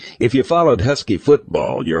If you followed Husky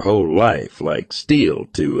football your whole life, like Steel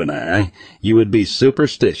Two and I, you would be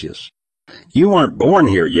superstitious. You weren't born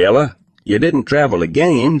here, Yella. You didn't travel to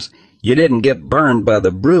games. You didn't get burned by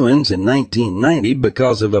the Bruins in 1990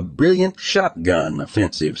 because of a brilliant shotgun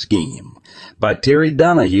offensive scheme by Terry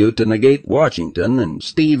Donahue to negate Washington and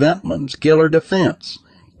Steve Entman's killer defense,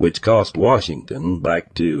 which cost Washington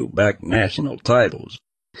back-to-back national titles.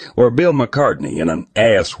 Or Bill McCartney in an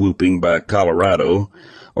ass-whooping by Colorado,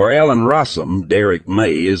 or Alan Rossum, Derek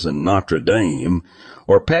Mays, and Notre Dame,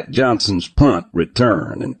 or Pat Johnson's punt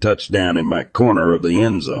return and touchdown in my corner of the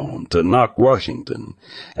end zone to knock Washington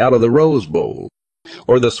out of the Rose Bowl,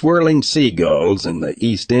 or the swirling seagulls in the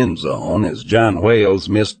east end zone as John Wales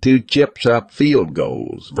missed 2 chip shot field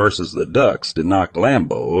goals versus the Ducks to knock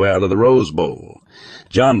Lambeau out of the Rose Bowl.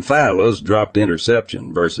 John Fila's dropped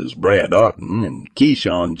interception versus Brad Otten and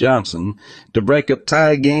Keyshawn Johnson to break a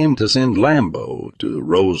tie game to send Lambeau to the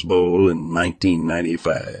Rose Bowl in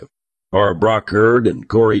 1995. Or Brock Hurd and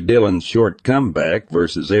Corey Dillon's short comeback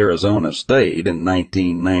versus Arizona State in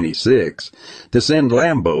 1996 to send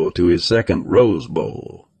Lambeau to his second Rose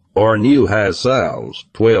Bowl. Or New-High Sal's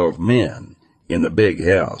 12 men in the Big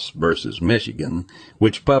House versus Michigan,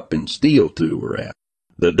 which Pup and Steel Two were at.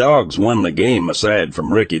 The Dogs won the game aside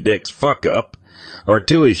from Ricky Dick's fuck-up, or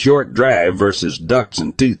Tui's short drive versus Ducks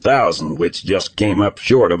in 2000, which just came up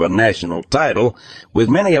short of a national title with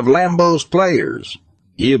many of Lambeau's players.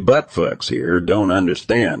 You buttfucks here don't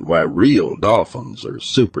understand why real Dolphins are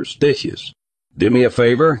superstitious. Do me a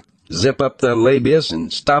favor, zip up the labius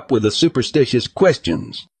and stop with the superstitious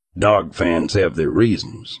questions. Dog fans have their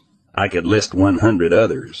reasons. I could list 100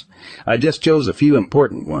 others. I just chose a few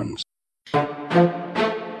important ones.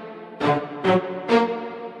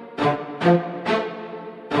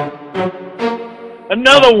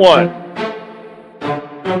 Another one.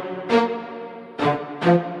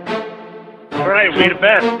 All right, we the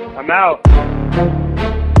best. I'm out.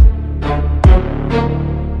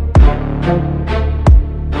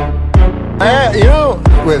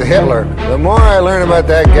 With Hitler, the more I learn about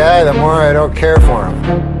that guy, the more I don't care for him.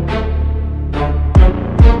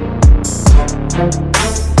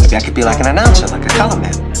 Maybe I could be like an announcer, like a color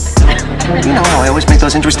man. You know how I always make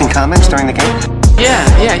those interesting comments during the game?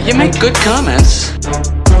 Yeah, you make good comments.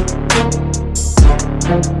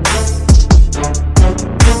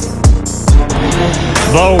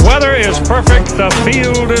 The weather is perfect, the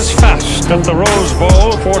field is fast at the Rose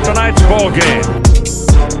Bowl for tonight's ball game.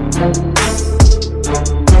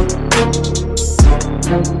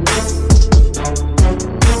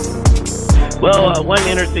 Well, one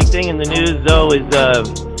interesting thing in the news, though,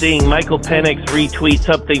 is seeing Michael Penix retweet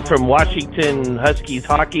something from Washington Huskies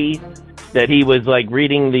hockey, that he was, like,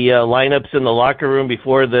 reading the lineups in the locker room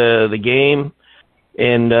before the game.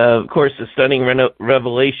 And, of course, the stunning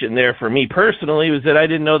revelation there for me personally was that I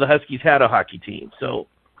didn't know the Huskies had a hockey team. So,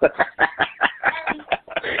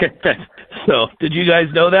 so did you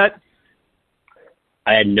guys know that?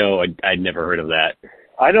 I'd never heard of that.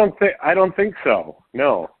 I don't think so.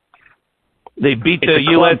 No. They beat the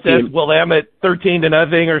USS Willamette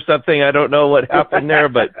 13-0 or something. I don't know what happened there,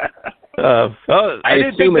 but I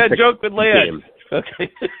didn't think that joke would land.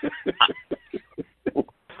 Okay.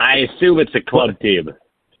 I assume it's a club team.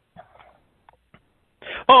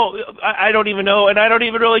 Oh, I don't even know, and I don't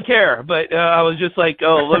even really care. But I was just like,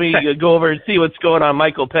 let me go over and see what's going on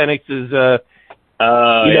Michael Penix's,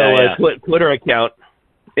 Twitter account,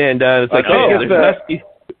 and it's like,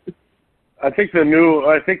 I think the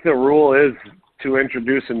rule is to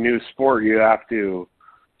introduce a new sport, you have to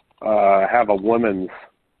have a women's,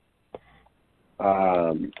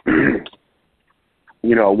 a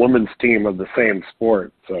women's team of the same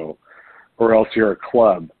sport. So, or else you're a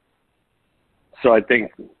club. So I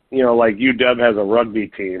think, like UW has a rugby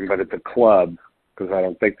team, but it's a club because I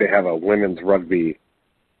don't think they have a women's rugby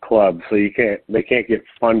club. So they can't get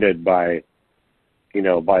funded by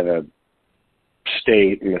the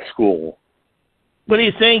state and the school. What are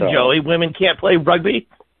you saying, Joey? Women can't play rugby?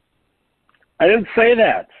 I didn't say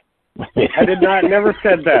that. I did not. Never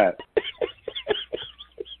said that.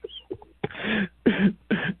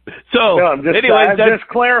 So, no, I'm just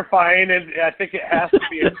clarifying, and I think it has to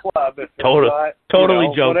be a club. If totally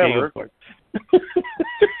joking.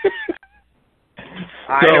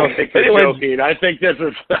 I don't think you're joking. I think this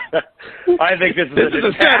is. This is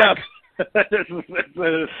a setup. This is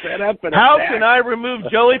a setup. How can I remove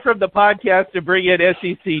Joey from the podcast to bring in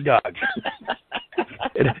SEC Dog?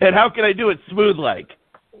 and how can I do it smooth like?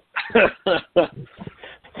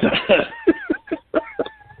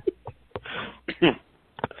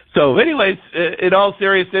 So, anyways, in all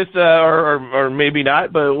seriousness, or maybe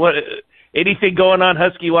not, but Anything going on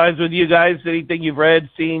Husky-wise with you guys? Anything you've read,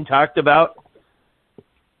 seen, talked about?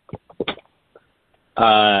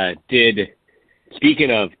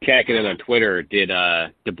 Speaking of checking in on Twitter, did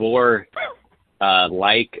DeBoer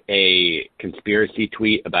like a conspiracy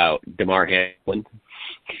tweet about Damar Hamlin?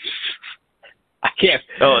 I can't.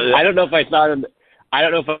 I don't know if I saw it. I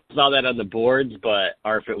don't know if I saw that on the boards,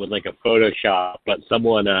 or if it was like a Photoshop. But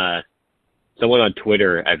someone on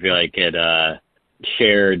Twitter, I feel like had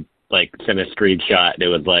shared, like, sent a screenshot. And it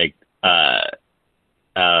was like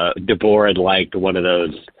DeBoer had liked one of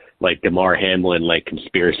those, like, Damar Hamlin, like,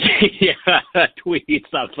 conspiracy tweets.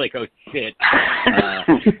 I was like, oh shit,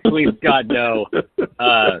 please God no.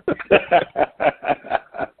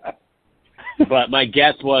 But my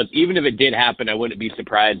guess was, even if it did happen, I wouldn't be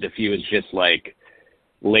surprised if he was just, like,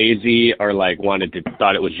 lazy or, like,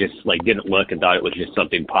 thought it was just, like, didn't look and thought it was just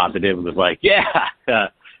something positive and was like, yeah.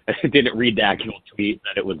 Didn't read the actual tweet,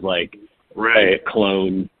 that it was, like, right,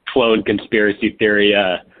 clone conspiracy theory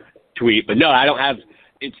tweet. But no, I don't have.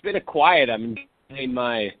 It's been a quiet. I'm in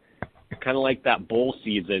my kind of like that bowl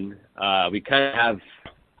season. We kind of have,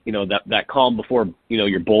 that calm before,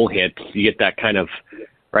 your bowl hits. You get that kind of,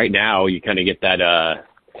 right now, you kind of get that,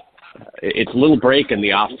 it's a little break in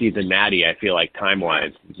the off-season natty, I feel like,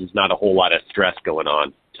 time-wise. There's not a whole lot of stress going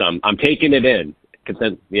on. So I'm taking it in.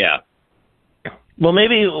 Yeah. Well,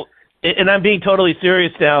 maybe, and I'm being totally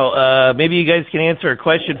serious now, maybe you guys can answer a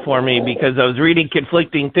question for me, because I was reading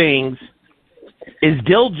conflicting things. Is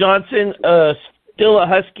Dill Johnson still a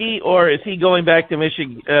Husky, or is he going back to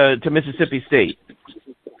Mississippi State?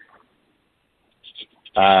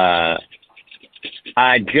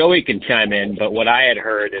 Joey can chime in, but what I had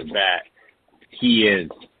heard is that he is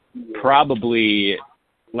probably,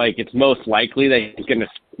 like, it's most likely that he's going to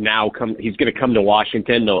come to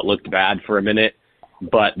Washington, though it looked bad for a minute,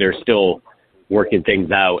 but they're still working things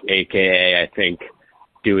out, aka, I think,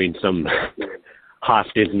 doing some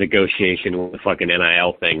hostage negotiation with the fucking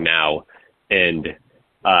NIL thing now. And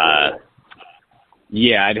I'd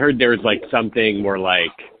heard there was, like, something where,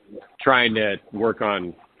 like, trying to work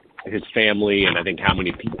on his family and I think how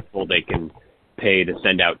many people they can pay to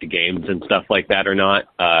send out to games and stuff like that or not.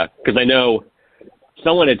 Because I know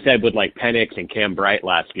someone had said with, like, Penix and Cam Bright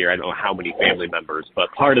last year, I don't know how many family members,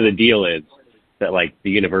 but part of the deal is that, like,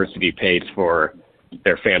 the university pays for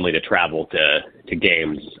their family to travel to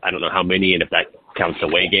games. I don't know how many and if that counts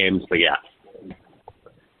away games, but yeah.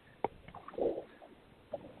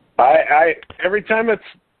 I every time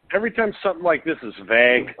something like this is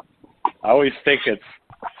vague, I always think it's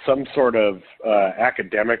some sort of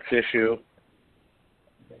academics issue,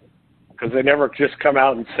 because they never just come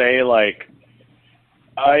out and say, like,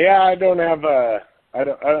 I'm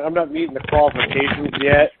not meeting the qualifications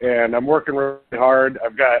yet, and I'm working really hard.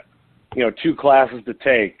 I've got 2 classes to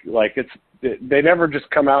take. Like, they never just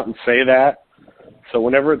come out and say that. So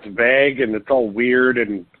whenever it's vague and it's all weird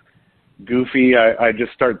and goofy, I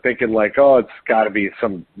just start thinking, like, oh, it's got to be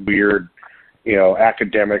some weird,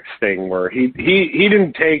 academics thing where he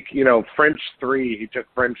didn't take, French 3, he took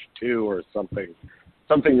French 2 or something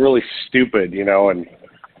really stupid, and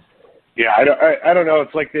yeah, I don't know.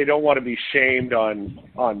 It's like they don't want to be shamed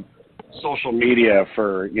on social media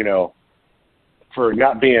for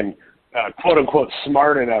not being quote unquote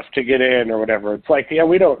smart enough to get in or whatever. It's like, yeah,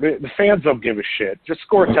 the fans don't give a shit. Just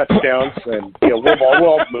score touchdowns and we'll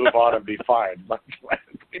move on and be fine.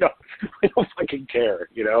 We don't fucking care,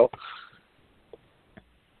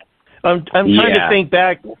 I'm trying to think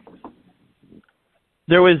back.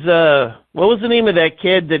 There was what was the name of that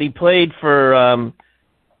kid that he played for?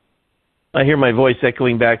 I hear my voice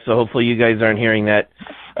echoing back, so hopefully you guys aren't hearing that.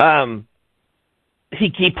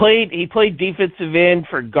 He played defensive end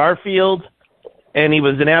for Garfield, and he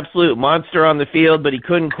was an absolute monster on the field, but he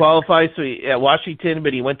couldn't qualify at Washington,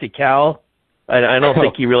 but he went to Cal. I don't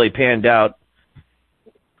think he really panned out.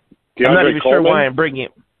 I'm not even sure why I'm bringing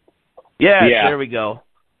it. Yeah, there we go.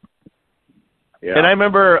 Yeah. And I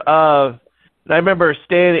remember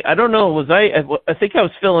standing. I don't know. I think I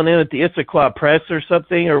was filling in at the Issaquah Press or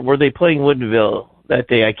something, or were they playing Woodinville that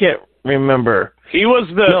day? I can't remember. He was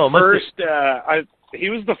first. He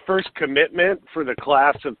was the first commitment for the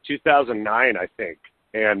class of 2009, I think.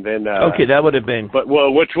 And then okay, that would have been. But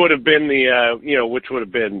which would have been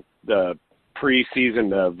the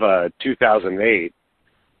preseason of 2008.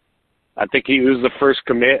 I think he was the first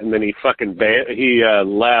commit, and then he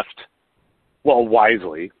left. Well,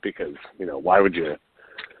 wisely, because, why would you,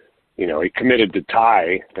 he committed to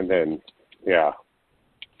Ty, and then, yeah.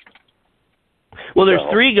 Well, there's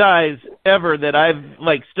 3 guys ever that I've,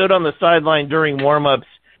 like, stood on the sideline during warm-ups,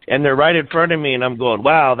 and they're right in front of me, and I'm going,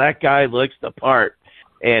 wow, that guy looks the part.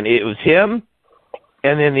 and it was him.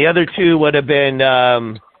 And then the other two would have been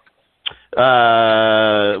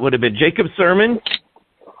Jacob Sermon.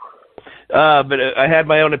 But I had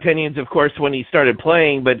my own opinions, of course, when he started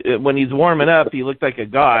playing. But when he's warming up, he looked like a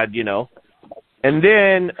god, you know. And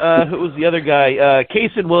then who was the other guy?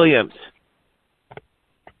 Kason Williams.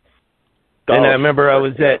 And I remember I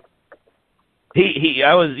was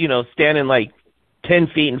I was, you know, standing like 10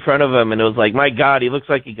 feet in front of him, and it was like, my God, he looks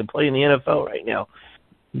like he could play in the NFL right now.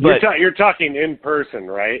 But You're talking in person,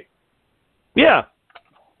 right? Yeah.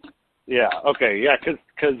 Yeah. Okay. Yeah.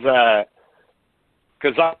 Because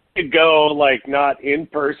I could go like not in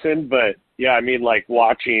person, but yeah, I mean like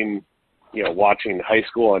watching high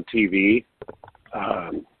school on TV.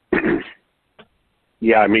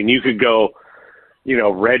 Yeah, I mean you could go, you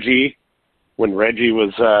know, Reggie when Reggie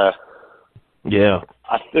was. Yeah.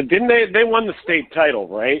 Didn't they won the state title,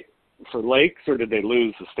 right, for Lakes, or did they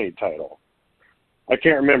lose the state title? I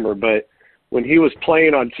can't remember, but when he was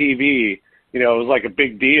playing on TV, you know, it was like a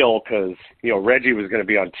big deal because, you know, Reggie was going to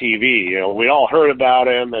be on TV. You know, we all heard about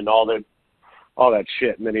him and all that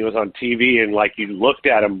shit, and then he was on TV, and like you looked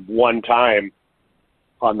at him one time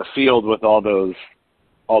on the field with all those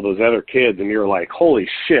other kids, and you're like, holy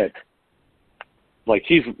shit! Like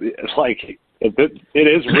it's like. It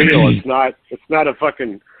is real. It's not a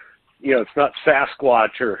fucking, you know, it's not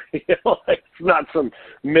Sasquatch or, you know, like, it's not some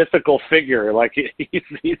mythical figure. Like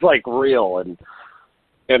he's like real and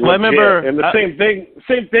well, I remember, and the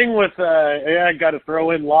same thing with I got to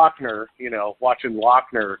throw in Lochner. You know, watching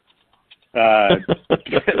Lochner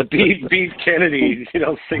beat Kennedy, you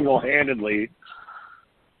know, single-handedly.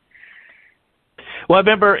 Well, I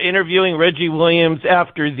remember interviewing Reggie Williams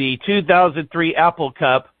after the 2003 Apple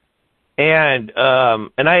Cup. And I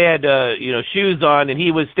had you know, shoes on, and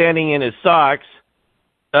he was standing in his socks,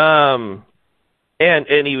 and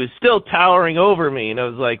he was still towering over me, and I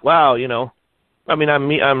was like, wow, you know, I mean,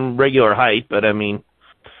 I'm regular height, but I mean,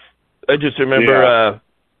 I just remember,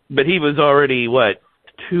 but he was already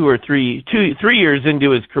 3 years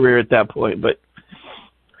into his career at that point, but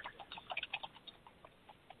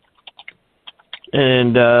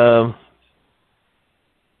and.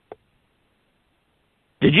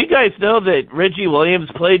 Did you guys know that Reggie Williams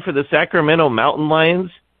played for the Sacramento Mountain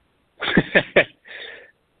Lions?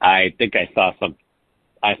 I think I saw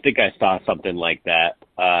something like that.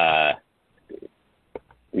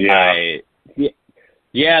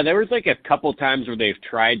 Yeah, there was like a couple times where they've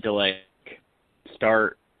tried to like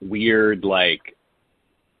start weird like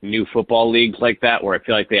new football leagues like that, where I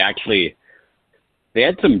feel like they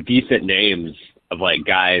had some decent names of like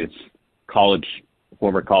guys,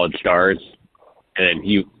 former college stars. And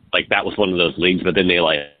that was one of those leagues, but then they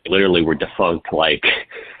like literally were defunct. Like,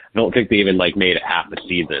 I don't think they even like made it half a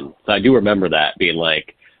season. So I do remember that being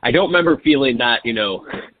like, I don't remember feeling that, you know,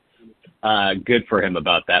 good for him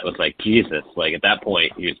about that. It was like, Jesus, like at that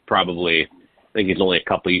point he was probably, I think he's only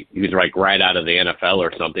he was like right out of the NFL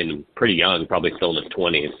or something, pretty young, probably still in his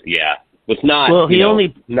 20s. Yeah. It's not, well, he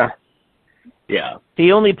only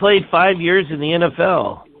played 5 years in the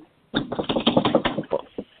NFL.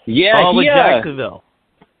 Yeah, all with Jacksonville.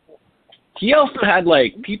 He also had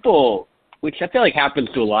like people, which I feel like happens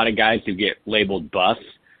to a lot of guys who get labeled busts,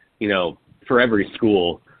 you know, for every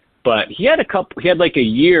school. But he had like a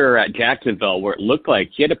year at Jacksonville where it looked like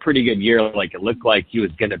he had a pretty good year. Like it looked like he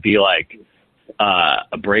was going to be like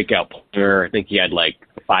a breakout player. I think he had like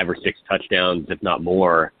 5 or 6 touchdowns, if not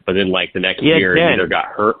more. But then like the next year, he either got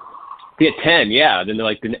hurt. He had 10, yeah. Then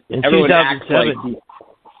like everyone acts like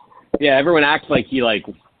everyone acts like he like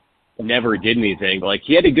never did anything. Like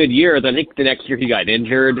he had a good year. Then I think the next year he got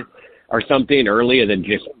injured or something early, and then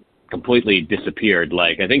just completely disappeared.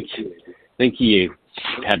 Like I think he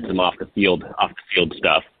had some off the field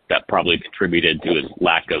stuff that probably contributed to his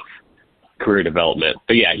lack of career development.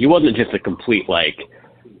 But yeah, he wasn't just a complete like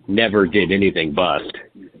never did anything bust.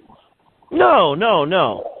 No.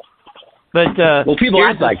 But well, people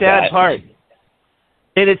here's act the like sad that. part.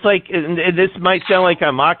 And it's like, and this might sound like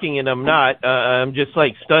I'm mocking, and I'm not. I'm just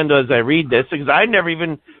like stunned as I read this because I never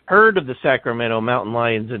even heard of the Sacramento Mountain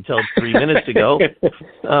Lions until 3 minutes ago.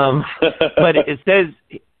 But it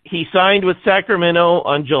says he signed with Sacramento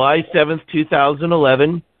on July 7th,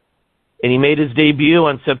 2011, and he made his debut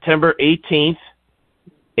on September 18th.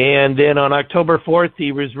 And then on October 4th,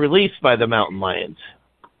 he was released by the Mountain Lions.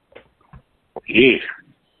 Yeah.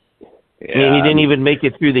 I mean, he didn't even make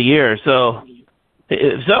it through the year, so...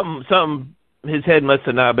 Something, his head must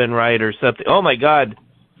have not been right or something. Oh my God!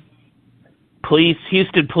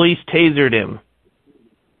 Houston police tasered him.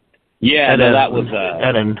 Yeah, that was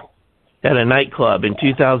at a nightclub in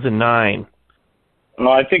 2009.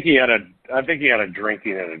 Well, I think he had he had a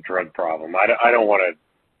drinking and a drug problem. I don't want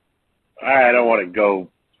to go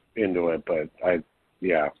into it, but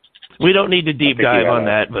yeah. We don't need to deep dive on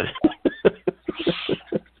that, but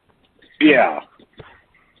yeah.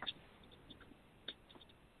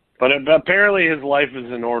 But apparently his life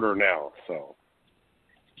is in order now. So.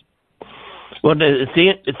 Well,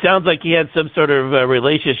 it sounds like he had some sort of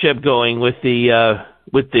relationship going with the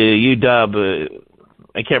UW.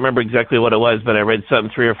 I can't remember exactly what it was, but I read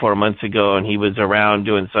something 3 or 4 months ago, and he was around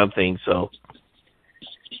doing something. So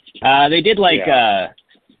they did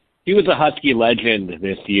he was a Husky legend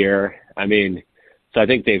this year. I mean, so I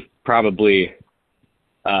think they've probably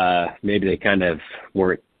maybe they kind of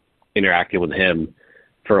weren't interacting with him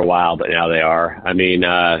for a while, but now they are. I mean,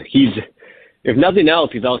 he's, if nothing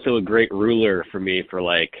else, he's also a great ruler for me for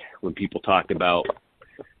like when people talk about,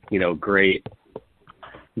 great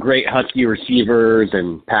Husky receivers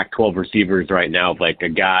and Pac-12 receivers right now, like a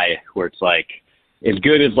guy where it's like, as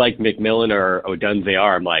good as like McMillan or Odunze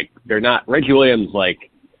are, I'm like, they're not. Reggie Williams,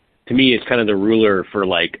 like, to me, is kind of the ruler for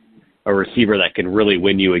like a receiver that can really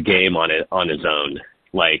win you a game on his own.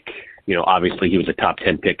 Like, obviously he was a top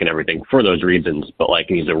 10 pick and everything for those reasons, but like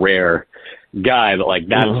he's a rare guy. But like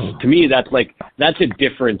that's to me, that's a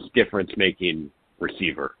difference making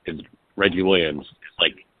receiver. Is Reggie Williams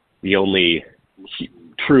like the only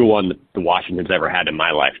true one that the Washington's ever had in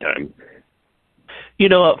my lifetime.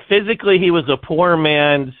 Physically he was a poor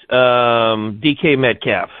man's DK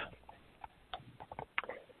Metcalf.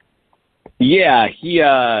 Yeah, he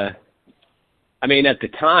I mean, at the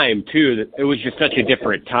time, too, it was just such a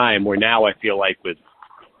different time where now I feel like with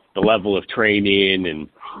the level of training and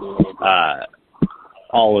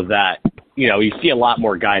all of that, you see a lot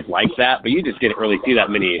more guys like that, but you just didn't really see that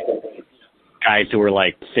many guys who were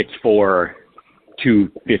like 6'4",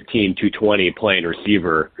 215, 220 playing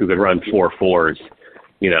receiver who could run 4.4s,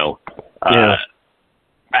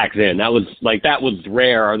 back then. That was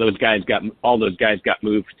rare, or all those guys got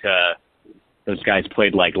moved to those guys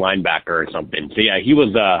played like linebacker or something. So yeah, he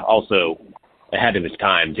was also ahead of his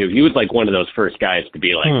time too. He was like one of those first guys to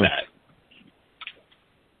be like that.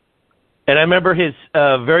 And I remember his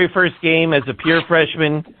very first game as a pure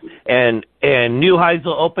freshman, and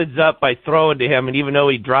Neuheisel opens up by throwing to him, and even though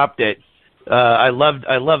he dropped it, I loved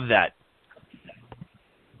that.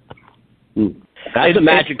 That's a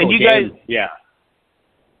magical and you game. Guys, yeah.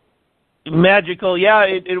 Magical, yeah.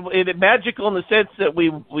 It magical in the sense that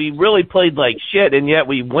we really played like shit, and yet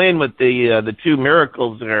we win with the two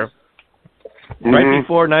miracles there right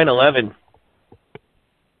before 9/11.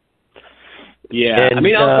 Yeah, and, I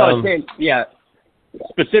mean, also I was saying,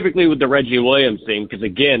 specifically with the Reggie Williams thing, because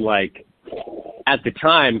again, like at the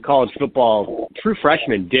time, college football, true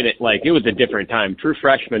freshmen didn't it was a different time. True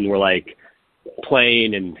freshmen were like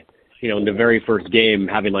playing, and in the very first game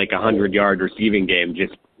having like 100-yard receiving game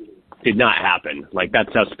just did not happen. Like,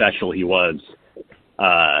 that's how special he was.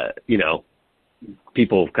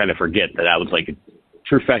 People kind of forget that was like a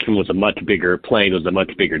true freshman was a much bigger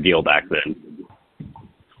deal back then.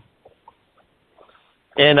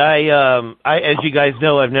 And I, as you guys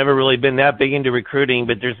know, I've never really been that big into recruiting,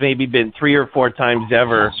 but there's maybe been 3 or 4 times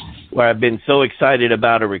ever where I've been so excited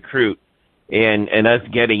about a recruit and us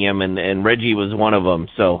getting him, and Reggie was one of them.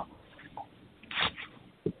 So.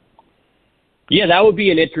 Yeah, that would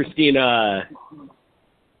be an interesting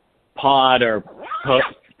pod or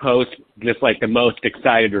post, just like the most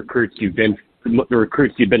excited recruits you've been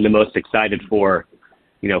the most excited for,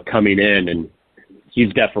 coming in, and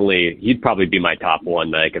he'd probably be my top one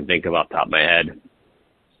that I can think of off the top of my head.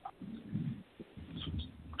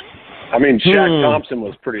 I mean, Shaq Thompson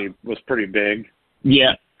was pretty big.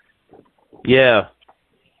 Yeah. Yeah.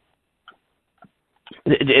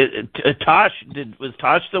 Was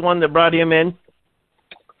Tosh the one that brought him in?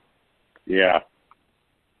 Yeah.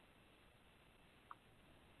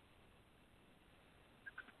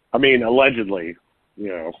 I mean, allegedly,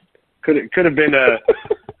 could have been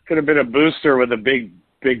a booster with a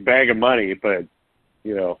big bag of money, but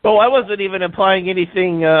Oh, I wasn't even implying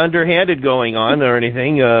anything underhanded going on or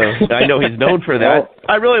anything. I know he's known for that.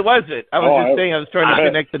 I really wasn't. I was just saying I was trying to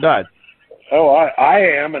connect the dots. Oh, I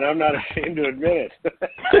am, and I'm not ashamed to admit it.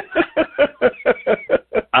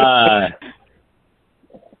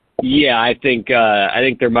 Yeah, I think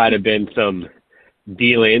there might have been some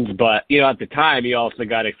dealings, but at the time you also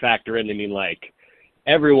got to factor in. I mean, like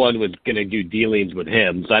everyone was going to do dealings with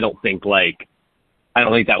him, so I don't think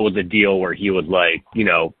that was a deal where he was like,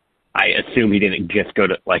 I assume he didn't just go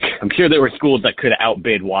to I'm sure there were schools that could have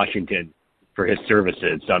outbid Washington for his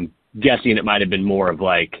services. So I'm guessing it might have been more of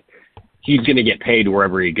like, he's going to get paid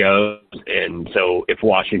wherever he goes. And so if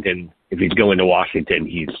he's going to Washington,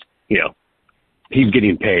 he's, he's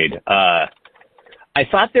getting paid. I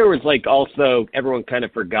thought there was like also everyone kind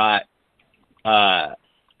of forgot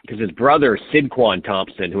because his brother Sidquan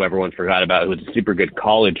Thompson, who everyone forgot about, who was a super good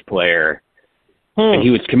college player, and he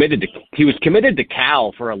was committed to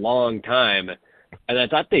Cal for a long time, and I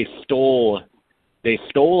thought they stole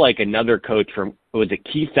like another coach from, was it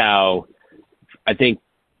Keesau? I think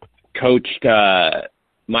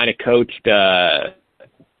might have coached Sidquan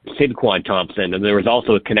Thompson, and there was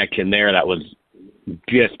also a connection there that was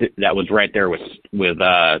right there with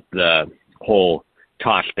the whole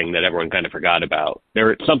Tosh thing that everyone kind of forgot about. There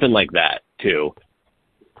was something like that too.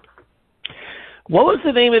 What was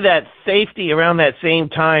the name of that safety around that same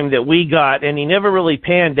time that we got, and he never really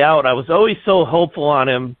panned out? I was always so hopeful on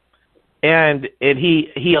him, and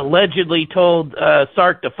he allegedly told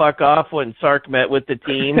Sark to fuck off when Sark met with the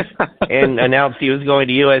team and announced he was going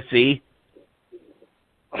to USC.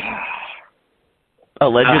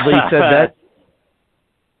 Allegedly said that.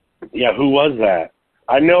 Yeah, who was that?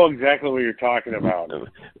 I know exactly what you're talking about.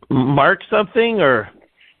 Mark something, or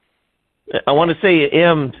I want to say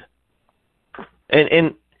M.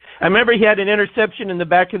 And I remember he had an interception in the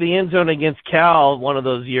back of the end zone against Cal one of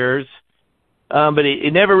those years, but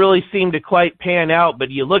it never really seemed to quite pan out.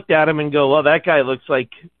 But you looked at him and go, well, that guy looks like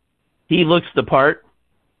he looks the part.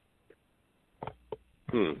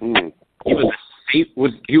 He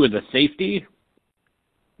was a safety?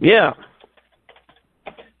 Yeah.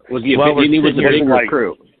 Was he a big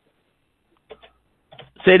recruit?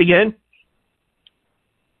 Say it again.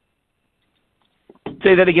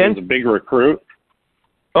 Say that again. He was a big recruit.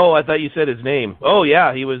 Oh, I thought you said his name. Oh,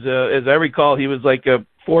 yeah, he was, as I recall, he was like a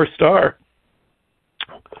 4-star.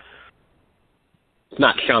 It's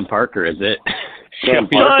not Sean Parker, is it? Sean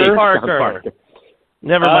Parker.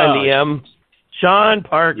 Never mind the M. Sean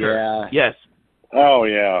Parker. Yeah. Yes. Oh,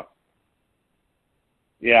 yeah.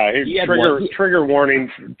 Yeah, trigger warning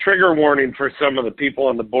for some of the people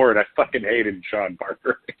on the board. I fucking hated Sean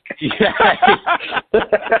Parker.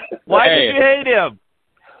 Why did you hate him?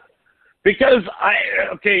 Because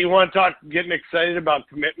you want to talk getting excited about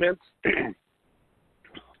commitments?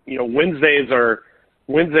 Wednesdays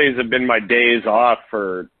have been my days off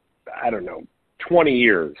for, 20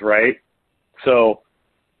 years, right? So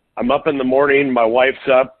I'm up in the morning, my wife's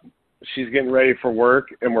up, she's getting ready for work,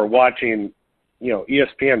 and we're watching,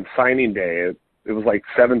 ESPN signing day. It was like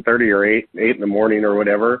 7:30 or 8 in the morning or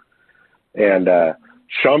whatever. And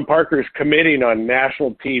Sean Parker's committing on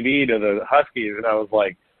national TV to the Huskies, and I was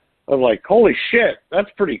like, holy shit, that's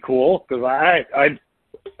pretty cool, because I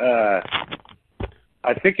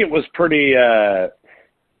think it was pretty. I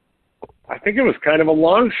think it was kind of a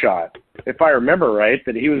long shot, if I remember right,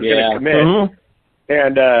 that he was going to commit. Mm-hmm.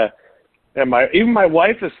 And my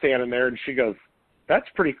wife is standing there, and she goes, "That's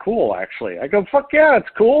pretty cool, actually." I go, "Fuck yeah, it's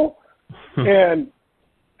cool." And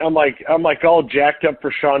I'm like all jacked up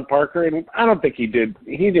for Sean Parker, and I don't think he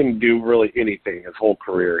didn't do really anything his whole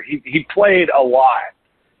career. He played a lot,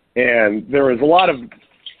 and there was a lot of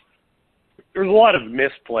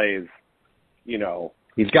misplays.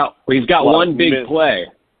 He's got one big play.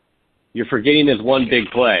 You're forgetting his one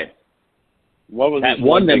big play. What was that?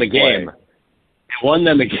 Won them a game. It won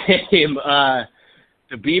them a game.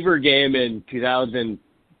 The Beaver game in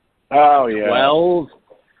 2012.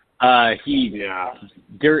 He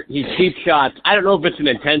cheap shots. I don't know if it's an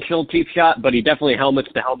intentional cheap shot, but he definitely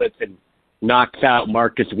helmets to helmets and knocks out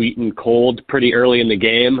Marcus Wheaton cold pretty early in the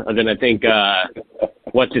game. And then I think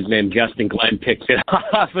what's his name, Justin Glenn picks it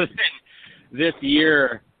off. This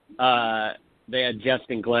year they had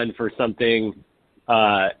Justin Glenn for something.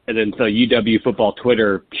 And then so UW football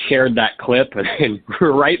Twitter shared that clip, and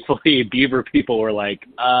rightfully Beaver people were like,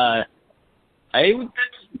 I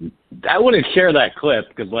wouldn't share that clip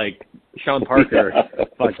because like Sean Parker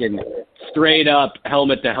fucking straight up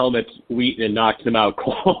helmet to helmet Wheaton and knocks him out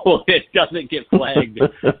cold. It doesn't get flagged.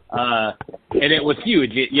 And it was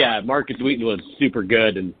huge. Marcus Wheaton was super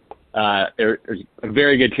good, and there's a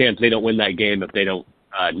very good chance they don't win that game if they don't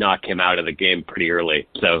knock him out of the game pretty early.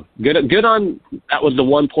 So good on, that was the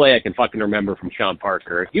one play I can fucking remember from Sean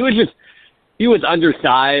Parker. He was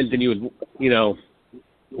undersized, and he was,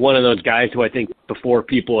 one of those guys who I think before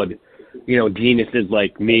people had, geniuses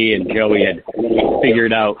like me and Joey had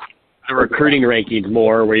figured out the recruiting rankings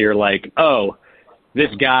more, where you're like, oh,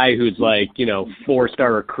 this guy who's like,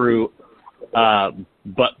 4-star recruit,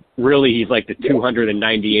 but really he's like the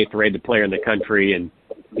 298th rated player in the country, and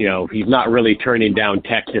he's not really turning down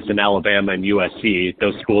Texas and Alabama and USC.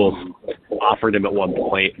 Those schools offered him at one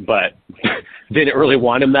point, but didn't really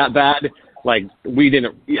want him that bad. Like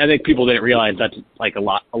I think people didn't realize that's like a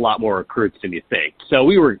lot more recruits than you think. So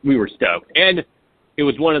we were stoked. And it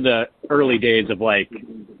was one of the early days of like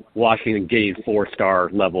Washington getting 4-star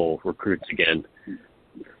level recruits again.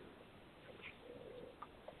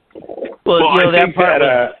 Well, you know, I that think part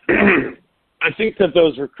that, was, I think that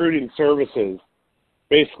those recruiting services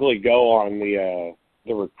basically go on the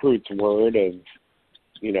recruit's word of,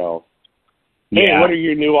 you know, hey, Yeah. what are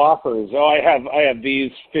your new offers? Oh, I have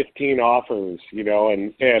these 15 offers, you know,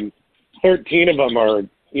 and 13 of them are,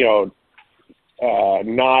 you know,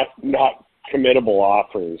 not committable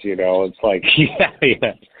offers, you know. It's like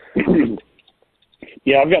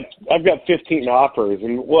yeah, I've got 15 offers,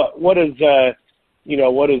 and what is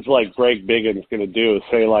like Greg Biggins going to do?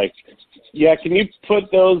 Say like, yeah, can you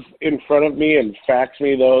put those in front of me and fax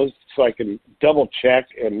me those so I can double check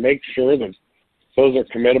and make sure that those are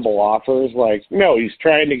committable offers? Like, no, he's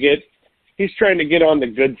trying to get on the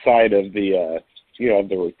good side of the of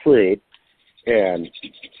the recruit, and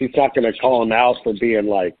he's not going to call him out for being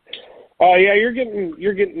like, oh yeah, you're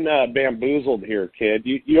getting bamboozled here, kid.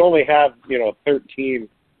 You only have 13,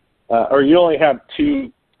 or you only have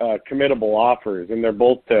 2 committable offers, and they're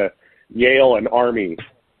both to Yale and Army.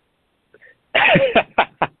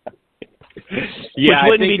 which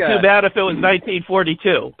wouldn't be too bad if it was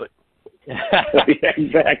 1942. But yeah,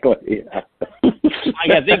 exactly. Yeah.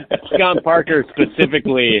 I think Scott Parker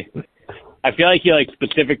specifically, I feel like he like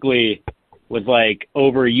specifically was like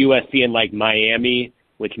over USC and like Miami,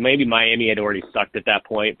 which maybe Miami had already sucked at that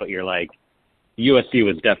point, but you're like, USC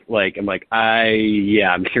was definitely like, I'm like,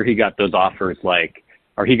 I'm sure he got those offers like,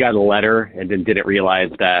 or he got a letter and then didn't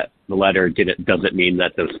realize that the letter doesn't mean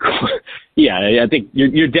that those. Yeah, I think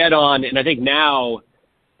you're dead on, and I think now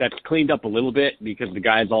that's cleaned up a little bit because the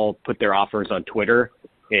guys all put their offers on Twitter,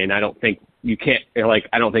 and I don't think you can't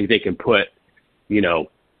I don't think they can put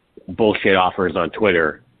bullshit offers on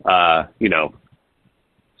Twitter. So I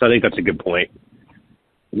think that's a good point.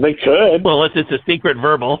 They could. Well, unless it's a secret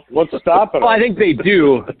verbal. What's stopping them? Well, I think they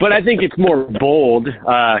do, but I think it's more bold.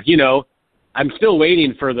 I'm still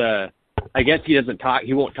waiting for I guess he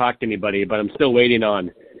won't talk to anybody, but I'm still waiting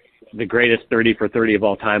on the greatest 30 for 30 of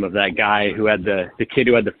all time of that guy who had the kid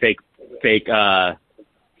who had the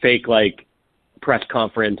fake like press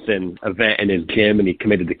conference and event in his gym, and he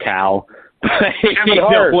committed to Cal. Kevin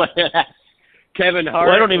Hart. Kevin Hart.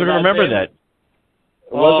 Well, I don't even remember that.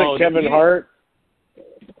 Was it Kevin Hart?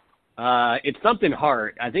 It's something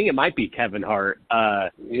Hart. I think it might be Kevin Hart.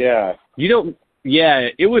 Yeah. Yeah,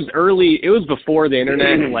 it was early. It was before the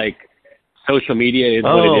internet, like social media is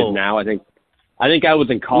what it is now. I think I was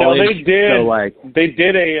in college. No, they did. So like they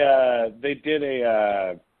did a.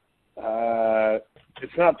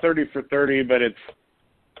 It's not 30 for 30, but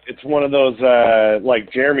it's one of those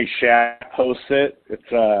like Jeremy Schaap hosts it.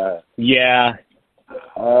 It's yeah.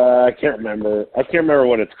 I can't remember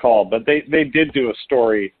what it's called, but they did do a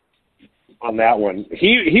story on that one.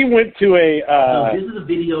 He went to a. No, this is a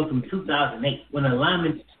video from 2008 when a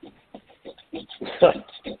lineman.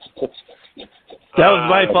 That was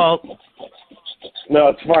my fault. No,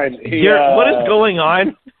 it's fine. What is going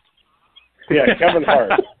on? Yeah, Kevin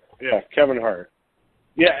Hart. Yeah, Kevin Hart.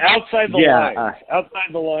 Yeah, outside the lines.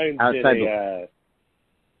 Outside the lines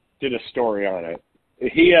did a story on it.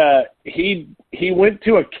 He went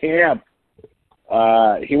to a camp.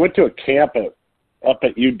 He went to a camp up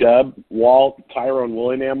at UW while Tyrone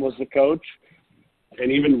Willingham was the coach,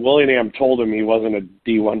 and even Willingham told him he wasn't a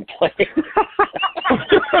D1 player.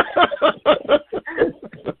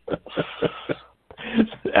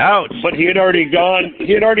 Ouch! But he had already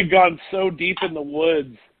gone so deep in the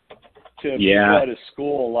woods to be out of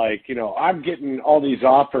school. Like, I'm getting all these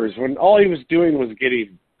offers when all he was doing was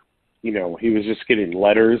getting, he was just getting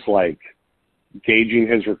letters like gauging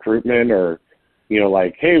his recruitment, or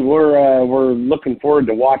like, hey, we're looking forward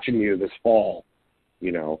to watching you this fall,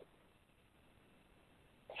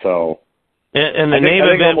 So. And the name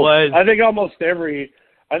of it was. I think almost every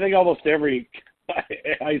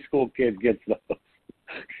high school kid gets those.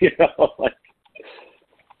 Like.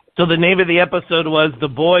 So the name of the episode was "The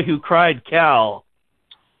Boy Who Cried Cal."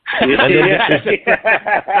 And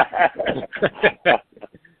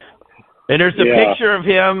there's a picture of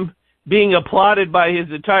him being applauded by his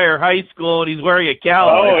entire high school, and he's wearing a Cal.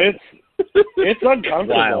 Oh, it's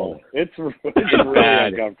uncomfortable. It's really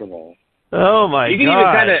uncomfortable. Oh my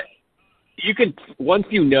God! You can once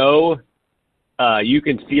you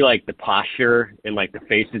can see like the posture and like the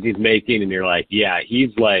faces he's making, and you're like, yeah, he's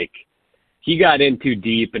like, he got in too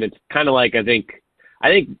deep, and it's kind of like I think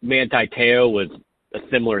Manti Te'o was a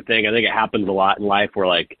similar thing. I think it happens a lot in life where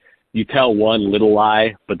like you tell one little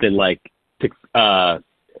lie, but then like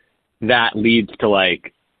that leads to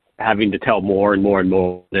like having to tell more and more and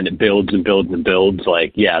more, then it builds and builds and builds.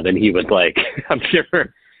 Like, yeah, then he was like, I'm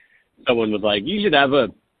sure someone was like, you should have a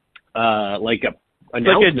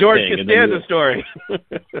George Costanza story.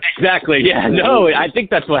 Exactly. Yeah. No, I think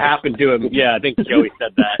that's what happened to him. Yeah, I think Joey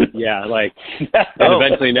said that. Yeah, like, and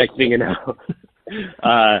eventually, next thing you know,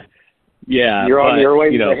 yeah, you're on your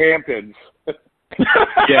way to the Hamptons.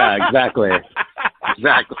 Yeah, exactly.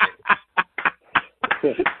 Exactly.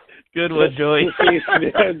 Good one, Joey.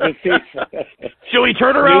 Should we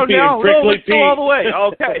turn around now? No, let's go all the way.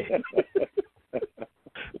 Okay.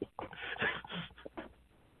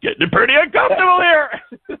 Getting pretty uncomfortable here.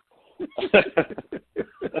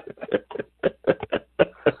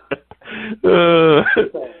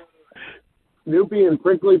 Snoopy and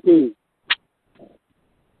Prickly Pete.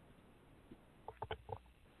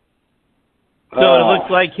 So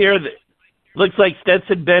it looks like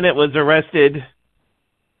Stetson Bennett was arrested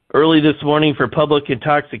early this morning for public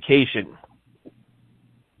intoxication.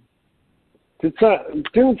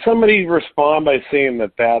 Didn't somebody respond by saying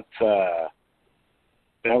that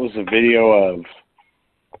was a video of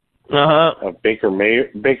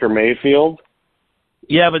Baker Mayfield?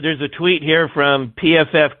 Yeah, but there's a tweet here from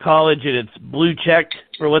PFF College, and it's blue checked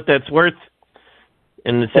for what that's worth.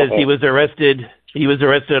 And it says he was arrested. He was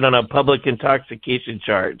arrested on a public intoxication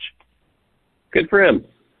charge. Good for him.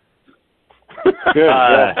 Good.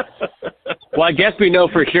 Well, I guess we know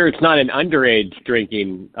for sure it's not an underage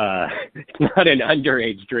drinking.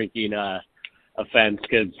 Offense,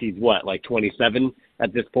 because he's what, like 27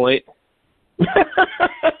 at this point.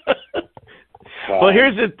 Well,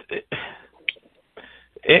 here's it.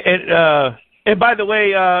 And by the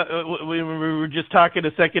way, we were just talking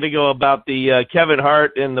a second ago about the Kevin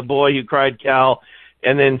Hart and the boy who cried Cal,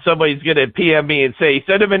 and then somebody's going to PM me and say,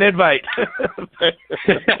 send him an invite.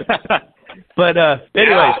 But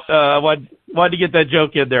anyways, I wanted to get that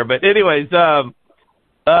joke in there. But anyways, oh,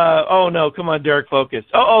 no, come on, Derek, focus.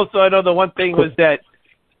 So I know the one thing was that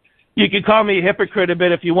you can call me a hypocrite a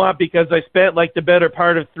bit if you want, because I spent like the better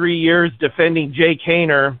part of 3 years defending Jake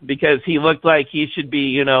Haener because he looked like he should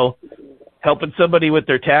be, helping somebody with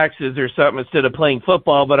their taxes or something instead of playing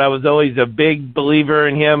football, but I was always a big believer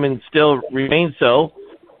in him and still remain so.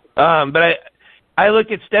 But I look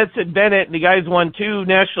at Stetson Bennett, and the guy's won 2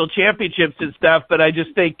 national championships and stuff, but I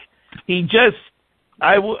just think he doesn't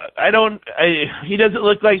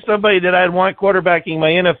look like somebody that I'd want quarterbacking my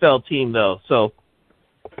NFL team, though. So,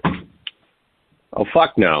 oh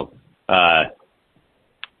fuck no.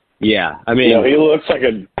 Yeah, I mean, he looks like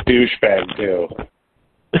a douchebag too.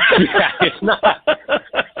 Yeah, it's not.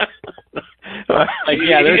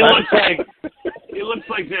 He looks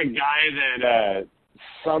like that guy that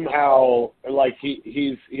somehow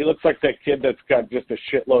he looks like that kid that's got just a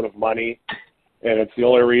shitload of money. And it's the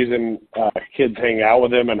only reason kids hang out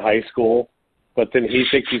with him in high school. But then he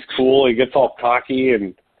thinks he's cool. He gets all cocky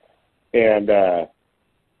and it's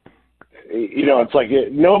like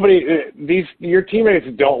your teammates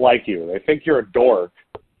don't like you. They think you're a dork.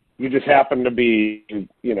 You just happen to be,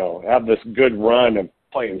 have this good run of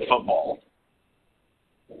playing football.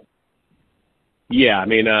 Yeah, I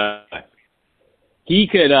mean, he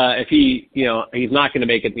could, if he, he's not going to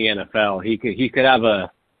make it in the NFL. He could have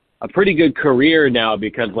a pretty good career now,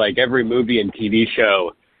 because like every movie and TV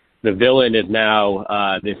show, the villain is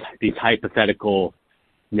now these hypothetical,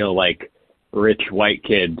 like rich white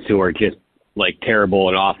kids who are just like terrible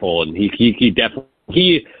and awful, and he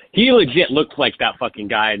definitely he legit looks like that fucking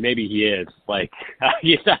guy, and maybe he is like,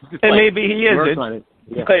 maybe he isn't.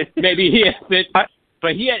 Yeah. Maybe he is,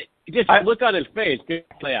 but he had look on his face.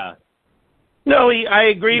 Yeah. No, I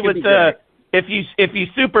agree with if you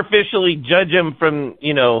superficially judge him from,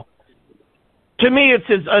 to me it's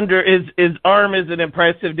his arm isn't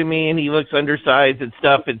impressive to me, and he looks undersized and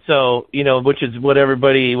stuff, and so, which is what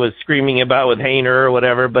everybody was screaming about with Haener or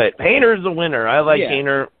whatever, but Haener's a winner. I like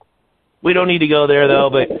Haener. We don't need to go there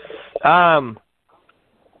though, but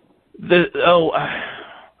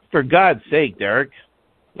for God's sake, Derek,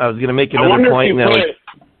 I was going to make another point.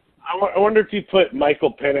 I wonder if you put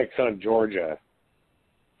Michael Penix on Georgia.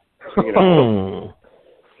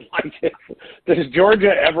 Does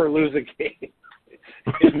Georgia ever lose a game?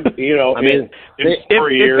 If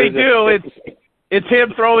they do, it's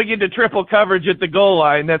him throwing into triple coverage at the goal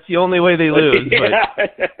line. That's the only way they lose.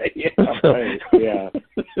 Yeah.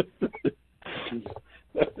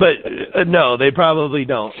 But no, they probably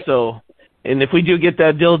don't. So, and if we do get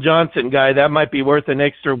that Dill Johnson guy, that might be worth an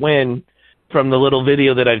extra win from the little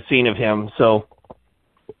video that I've seen of him. So,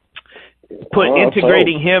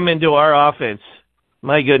 integrating him into our offense.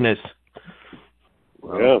 My goodness.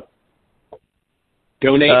 Yeah.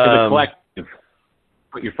 Donate to the collective.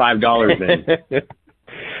 Put your $5 in.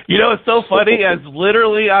 You know, it's so funny. As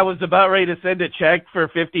literally, I was about ready to send a check for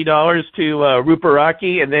 $50 to Rupert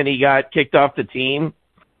Rocky, and then he got kicked off the team.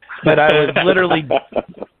 But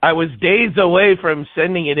I was days away from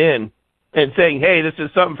sending it in and saying, "Hey, this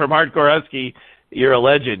is something from Hardcore Husky. You're a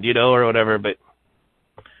legend," or whatever. But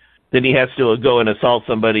then he has to go and assault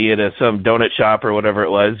somebody at some donut shop or whatever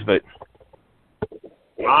it was. But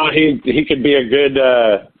he could be a good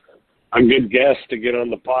guest to get on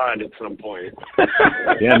the pod at some point.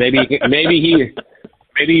 Yeah, maybe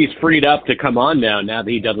he's freed up to come on now that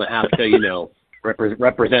he doesn't have to,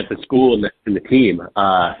 represent the school and the team.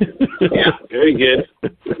 Yeah, very good.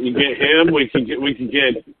 You get him. We can get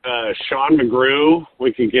Sean McGrew.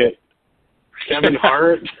 We can get Kevin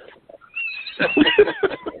Hart.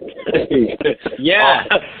 Yeah.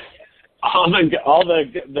 All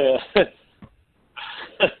the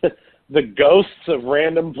the ghosts of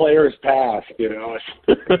random players past,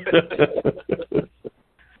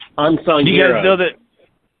 Unsung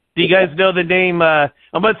Do you guys know the name? I'm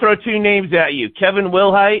going to throw two names at you: Kevin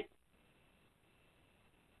Wilhite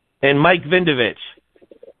and Mike Vindovich.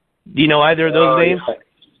 Do you know either of those names?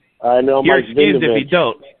 I know. You're Mike excused Vindovich. if you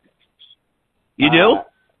don't. You do?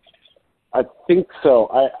 I think so.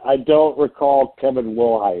 I don't recall Kevin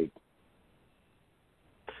Wilhite.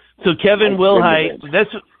 So Kevin Wilhite,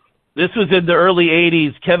 this was in the early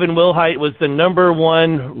 80s. Kevin Wilhite was the number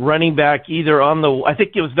one running back either I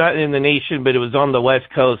think it was not in the nation, but it was on the West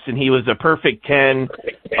Coast, and he was a perfect 10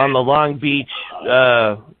 on the Long Beach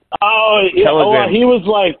Telegram. Well, he was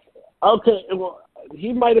like, okay, well,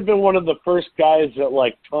 he might have been one of the first guys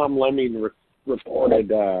that, Tom Lemming reported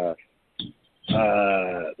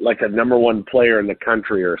like a number one player in the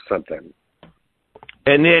country or something.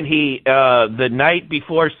 And then he, the night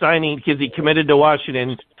before signing, because he committed to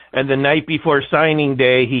Washington, and the night before signing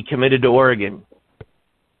day, he committed to Oregon.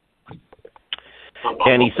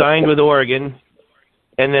 And he signed with Oregon.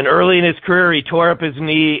 And then early in his career, he tore up his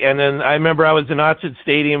knee. And then I remember I was in Otson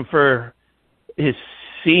Stadium for his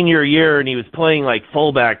senior year, and he was playing like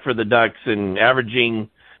fullback for the Ducks and averaging,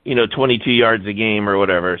 22 yards a game or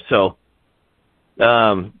whatever. So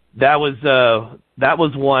that was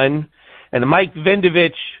one. And Mike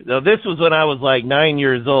Vindovich, this was when I was like 9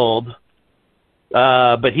 years old. But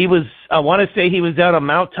I want to say he was out of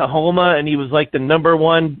Mount Tahoma, and he was like the number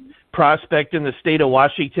one prospect in the state of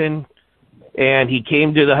Washington. And he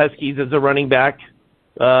came to the Huskies as a running back.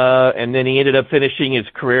 And then he ended up finishing his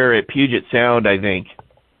career at Puget Sound, I think.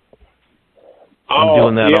 I'm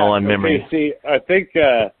doing that all on memory. See, I think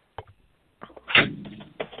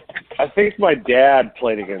my dad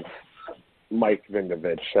played against Mike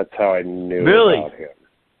Vindovich. That's how I knew about him.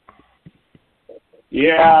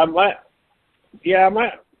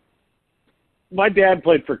 My dad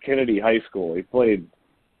played for Kennedy High School. He played,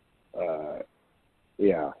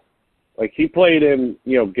 he played in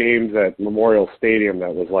games at Memorial Stadium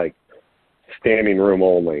that was like standing room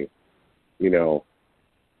only.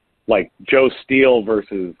 Like Joe Steele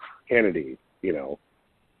versus Kennedy. I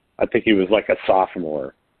think he was like a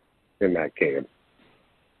sophomore in that game.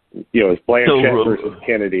 It was Blanchett versus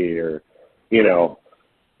Kennedy, or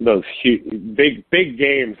those huge, big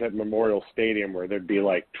games at Memorial Stadium where there'd be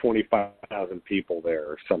like 25,000 people there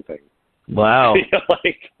or something. Wow!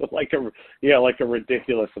 like a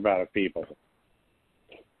ridiculous amount of people.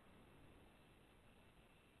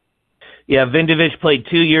 Yeah, Vindovich played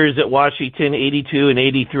 2 years at Washington, 82 and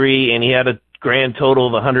 83, and he had a grand total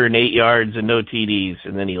of 108 yards and no TDs,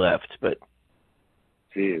 and then he left. But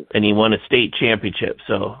jeez. And he won a state championship.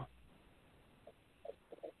 So,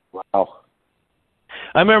 wow.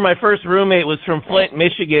 I remember my first roommate was from Flint,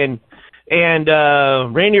 Michigan, and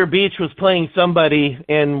Rainier Beach was playing somebody,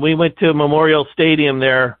 and we went to Memorial Stadium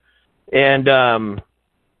there, and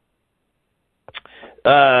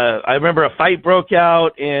I remember a fight broke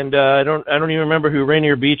out, and I don't even remember who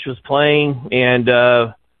Rainier Beach was playing, and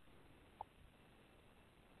I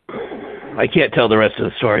can't tell the rest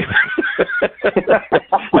of the story.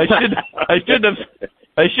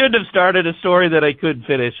 I should have started a story that I couldn't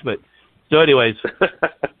finish, but so anyways,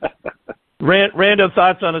 random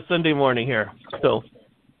thoughts on a Sunday morning here. So,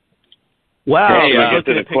 wow. Hey, get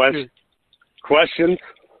to the questions.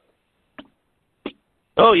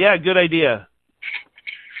 Oh yeah, good idea.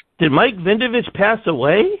 Did Mike Vindovich pass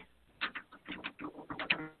away?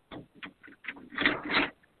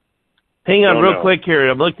 Hang on real quick here.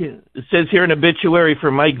 I'm looking. It says here an obituary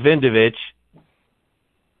for Mike Vindovich.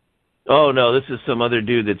 Oh, no, this is some other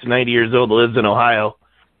dude that's 90 years old, lives in Ohio.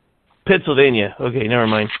 Pennsylvania. Okay, never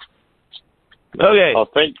mind. Okay. Oh,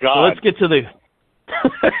 thank God. So let's get to the...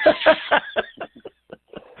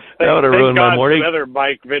 That would have ruined my morning. Another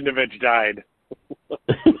Mike Vinovich died.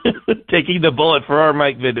 Taking the bullet for our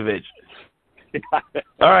Mike Vinovich.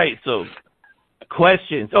 All right, so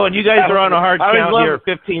questions. Oh, and you guys are on a hard count here,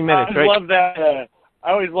 15 minutes, right?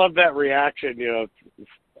 I always love that reaction. If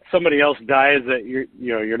somebody else dies, that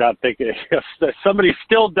you're not thinking. If somebody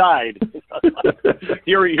still died,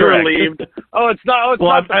 you're relieved. Oh, it's not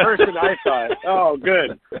the person I thought. Oh,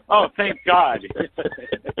 good. Oh, thank God.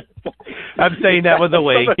 I'm saying that with a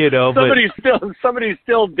wink, Somebody's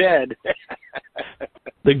still dead.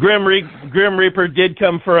 The Grim Reaper did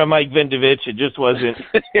come for a Mike Vinovich. It just wasn't.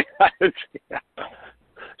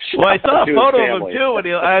 Well, I saw a photo of him too, and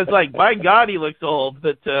I was like, "My God, he looks old."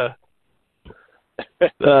 But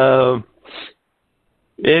in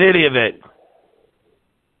any event,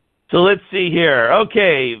 so let's see here.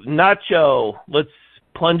 Okay, Nacho. Let's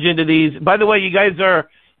plunge into these. By the way, you guys are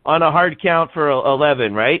on a hard count for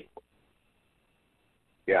 11, right?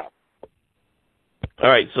 Yeah. All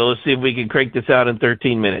right, so let's see if we can crank this out in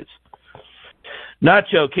 13 minutes.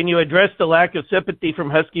 Nacho, can you address the lack of sympathy from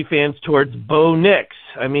Husky fans towards Bo Nix?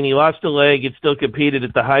 I mean, he lost a leg and still competed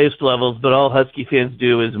at the highest levels, but all Husky fans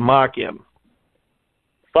do is mock him.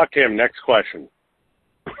 Fuck him. Next question.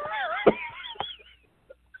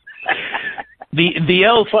 The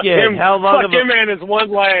L skid. How long fuck him and his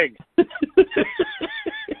one leg.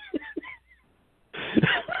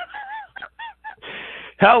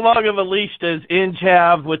 How long of a leash does Inge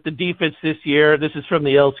have with the defense this year? This is from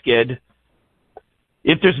the L skid.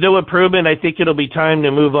 If there's no improvement, I think it'll be time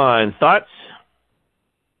to move on. Thoughts?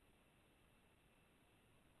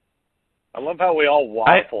 I love how we all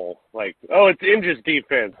waffle. It's Inge's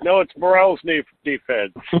defense. No, it's Morrell's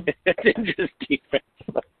defense. It's Inge's defense.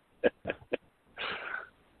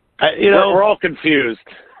 We're all confused.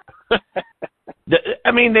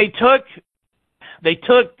 They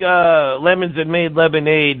took lemons and made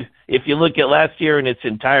lemonade. If you look at last year in its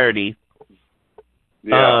entirety,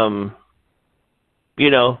 yeah.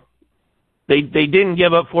 They didn't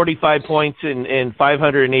give up 45 points and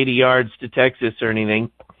 580 yards to Texas or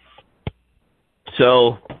anything.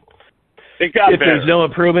 So if there's no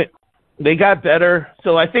improvement, they got better.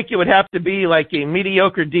 So I think it would have to be like a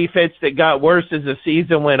mediocre defense that got worse as the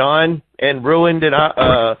season went on and ruined it.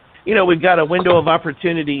 We've got a window of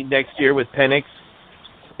opportunity next year with Penix.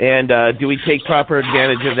 And do we take proper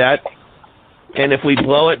advantage of that? And if we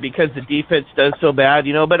blow it because the defense does so bad,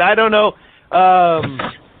 but I don't know.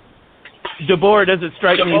 DeBoer doesn't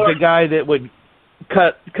strike me as a guy that would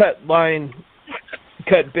cut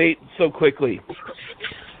bait so quickly.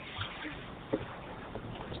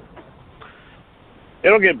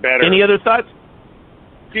 It'll get better. Any other thoughts?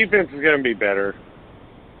 Defense is going to be better.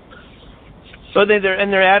 So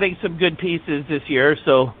they're adding some good pieces this year.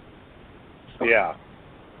 So yeah.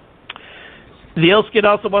 The Elskid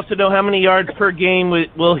also wants to know how many yards per game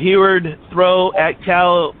will Heward throw at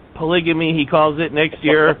Cal Polygamy, he calls it, next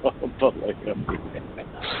year.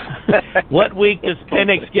 What week does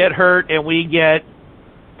Penix get hurt and we get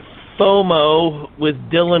FOMO with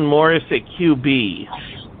Dylan Morris at QB?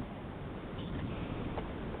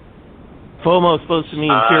 FOMO is supposed to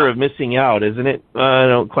mean fear of missing out, isn't it? I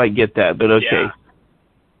don't quite get that, but okay. Yeah.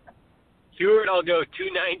 Heward, I'll go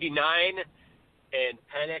 299. And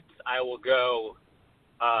Penix, I will go.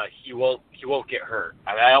 He won't get hurt.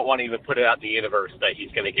 I don't want to even put it out in the universe that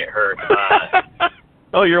he's going to get hurt.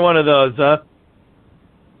 Oh, you're one of those, huh?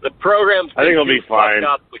 The program's. I think he'll be fine.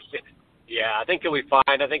 I think he'll be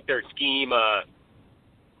fine. I think their scheme.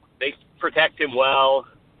 They protect him well.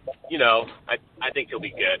 I think he'll be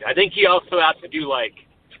good. I think he also has to do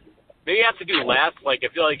maybe he has to do less. I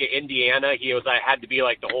feel like at Indiana, I had to be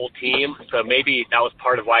the whole team. So maybe that was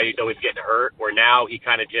part of why he's always getting hurt. Where now he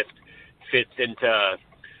kind of just fits into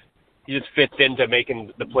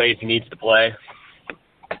making the plays he needs to play.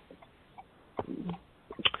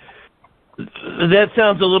 That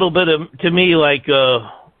sounds a little bit to me like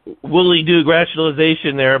Willie Duke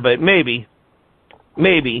rationalization there, but maybe.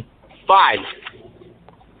 Fine.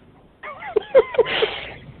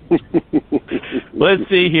 Let's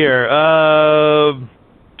see here.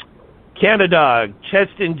 Canada,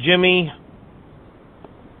 Chest and Jimmy.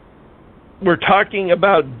 We're talking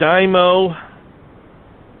about Dymo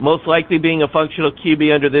most likely being a functional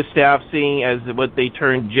QB under this staff, seeing as what they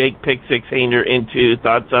turned Jake Pick-Six-Hainer into.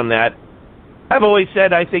 Thoughts on that? I've always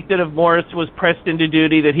said I think that if Morris was pressed into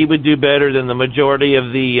duty, that he would do better than the majority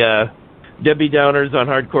of the Debbie Downers on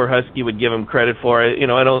Hardcore Husky would give him credit for it.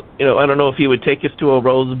 I don't know if he would take us to a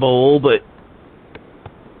Rose Bowl, but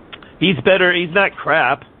he's better. He's not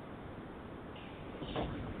crap.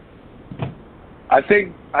 I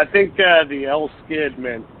think I think the L skid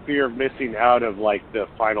meant fear of missing out of like the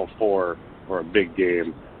Final Four or a big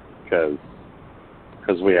game because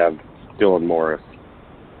we have Dylan Morris.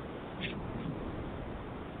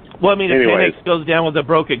 Well, I mean, if Penix goes down with a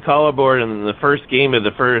broken collarbone in the first game of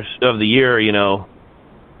the year, you know,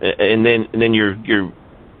 and then you're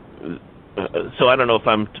so I don't know if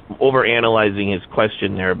I'm overanalyzing his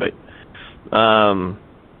question there, but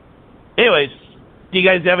anyways, do you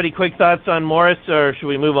guys have any quick thoughts on Morris, or should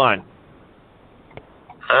we move on?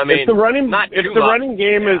 I mean, if the running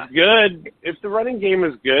game is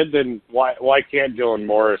good, then why can't Dylan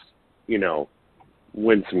Morris, you know,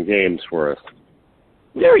 win some games for us?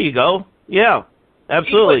 There you go. Yeah,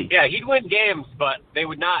 absolutely. He'd win games, but they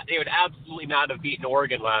would absolutely not have beaten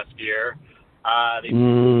Oregon last year. They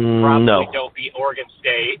probably don't beat Oregon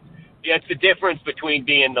State. Yeah, it's the difference between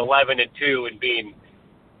being 11-2 and being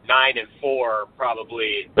 9-4,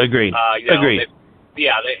 probably. Agreed. Agreed.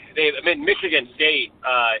 Michigan State.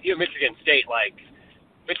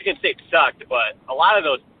 Michigan State sucked, but a lot of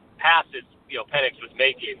those passes, Penix was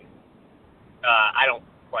making. I don't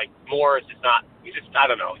like Morris. Is not. He's just. I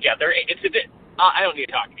don't know. Yeah, it's a bit. I don't need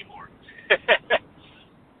to talk anymore.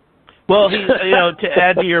 Well, to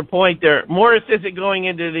add to your point there, Morris isn't going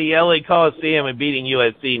into the LA Coliseum and beating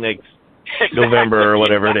USC next November or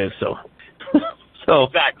whatever it is. So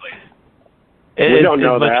exactly. We don't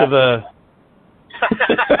know much that. Of a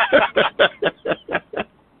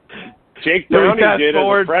Jake Browning did as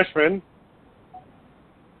a freshman.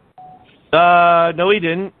 No, he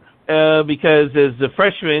didn't, because as a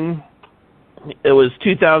freshman, it was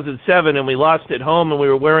 2007, and we lost at home, and we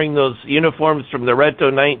were wearing those uniforms from the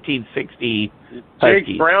Retro 1960 Huskies.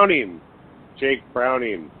 Jake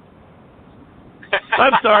Browning.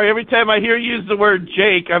 I'm sorry. Every time I hear you use the word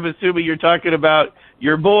Jake, I'm assuming you're talking about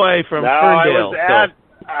your boy from Ferndale.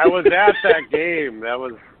 I was at that game. That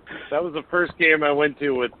was the first game I went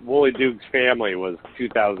to with Wooly Duke's family. Was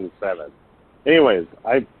 2007. Anyways,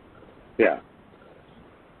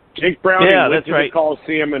 Jake Browning went to the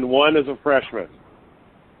Coliseum and won as a freshman.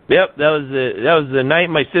 Yep, that was the night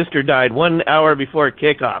my sister died, 1 hour before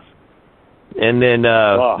kickoff, and then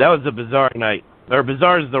that was a bizarre night. Or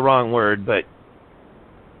bizarre is the wrong word, but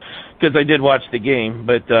because I did watch the game.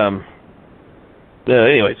 But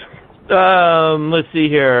anyways, let's see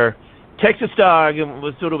here. Texas Dog.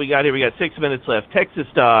 What do we got here? We got 6 minutes left. Texas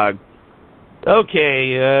Dog.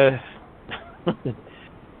 Okay.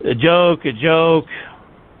 A joke.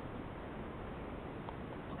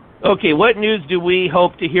 Okay, what news do we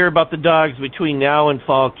hope to hear about the Dogs between now and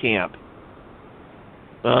fall camp?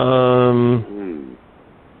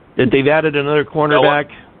 That they've added another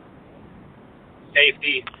cornerback.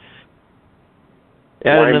 Safety.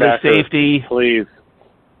 Add another safety. Please.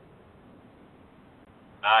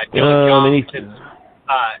 Dylan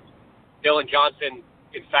Johnson,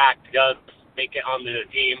 in fact, does make it on the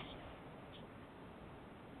team.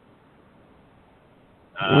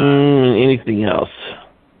 Anything else?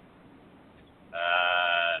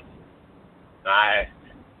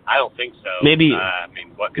 I don't think so. Maybe.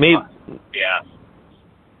 What could yeah.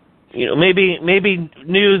 Maybe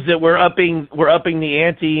news that we're upping the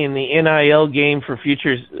ante in the NIL game for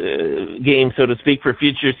future games, so to speak, for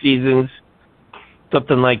future seasons,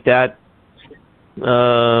 something like that.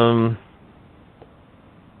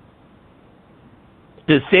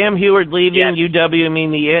 Does Sam Heward leaving UW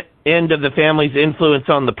mean the end of the family's influence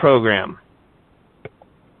on the program?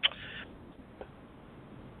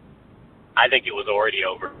 I think it was already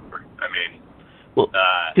over.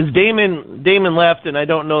 Because Damon left, and I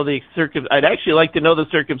don't know the I'd actually like to know the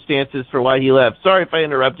circumstances for why he left. Sorry if I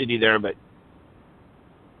interrupted you there, but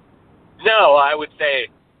no, I would say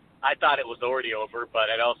I thought it was already over, but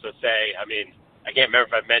I'd also say, I can't remember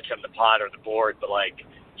if I mentioned on the pod or the board, but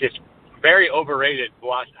just very overrated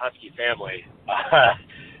Husky family.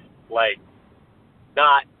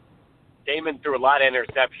 Damon threw a lot of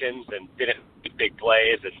interceptions and didn't make big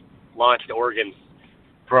plays and launched Oregon's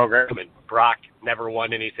program, and Brock never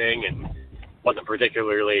won anything and wasn't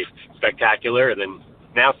particularly spectacular, and then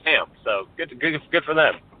now Sam. So good for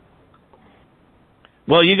them.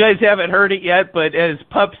 Well, you guys haven't heard it yet, but as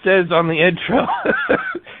Pup says on the intro,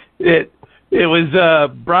 it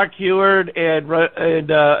was Brock Heward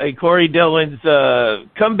and Corey Dillon's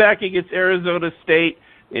comeback against Arizona State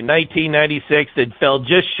in 1996 that fell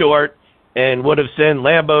just short and would have sent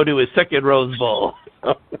Lambeau to his second Rose Bowl.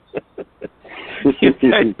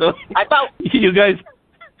 I thought you guys.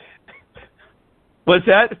 What's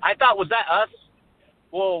that? I thought, was that us?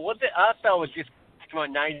 Well, was it us that was just talking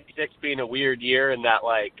about 96 being a weird year and that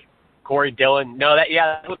Corey Dillon? No, that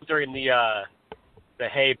was during the the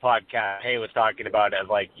Hay podcast, Hay was talking about it as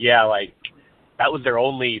like, yeah, like that was their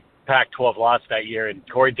only Pac-12 loss that year, and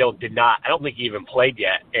Corey Dillon did not. I don't think he even played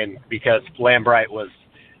yet, and because Lambright was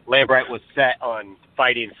set on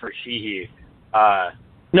fighting for Sheehy. But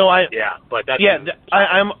that's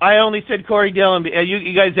I only said Corey Dillon.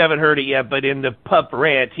 You guys haven't heard it yet, but in the Pup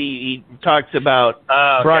Rant, he talks about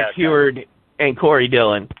Brock Heward and Corey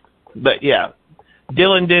Dillon. But yeah,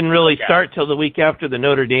 Dillon didn't really start till the week after the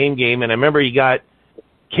Notre Dame game, and I remember he got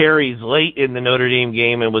carries late in the Notre Dame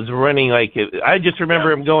game and was running like it. I just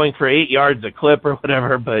remember him going for 8 yards a clip or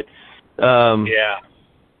whatever. But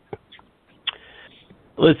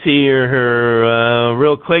let's see here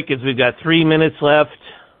real quick, as we've got 3 minutes left.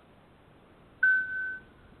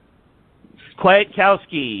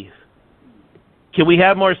 Kwiatkowski, can we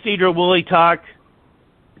have more Cedro Woolley talk?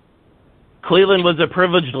 Cleveland was a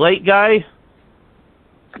privileged late guy.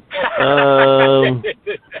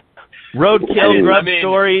 Roadkill, grub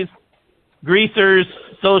stories, greasers,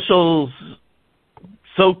 socials,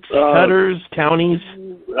 soaks, cutters, townies.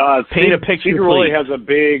 Paint a picture, Cedar Woolley has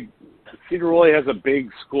a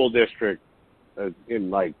big school district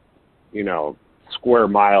in square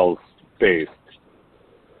miles based.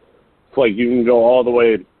 It's like you can go all the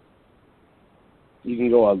way. You can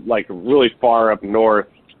go like really far up north,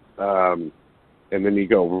 and then you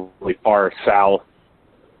go really far south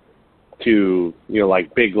to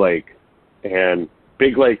like Big Lake, and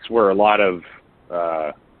Big Lake's where a lot of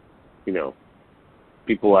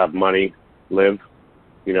people who have money live.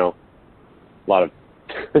 A lot of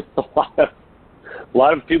a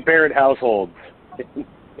lot of 2-parent households.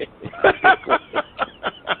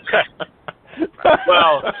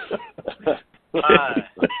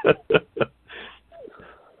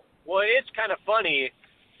 Well, it's kind of funny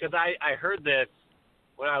because I heard this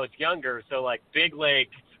when I was younger. So like Big Lake,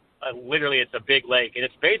 literally it's a big lake, and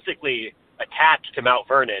it's basically attached to Mount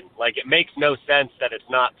Vernon. Like it makes no sense that it's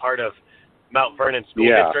not part of Mount Vernon School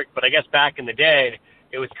District. But I guess back in the day,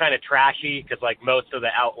 it was kind of trashy because like most of the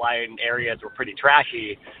outlying areas were pretty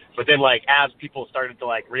trashy. But then like as people started to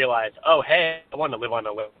like realize, oh hey, I want to live on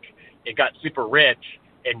a lake, it got super rich.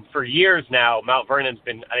 And for years now, Mount Vernon's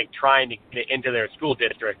been, I think, trying to get it into their school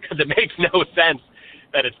district because it makes no sense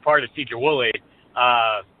that it's part of Cedar Woolley.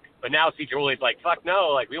 But now Cedar Woolley's like, fuck no,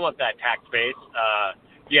 like we want that tax base.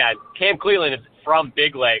 Cam Cleland is from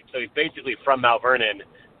Big Lake, so he's basically from Mount Vernon,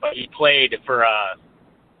 but he played for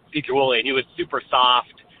Cedar Woolley, and he was super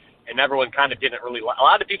soft, and everyone kind of didn't really a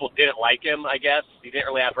lot of people didn't like him, I guess. He didn't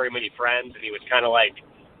really have very many friends, and he was kind of like,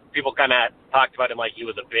 people kind of talked about him like he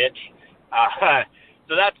was a bitch.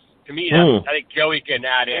 So that's, to me, I think Joey can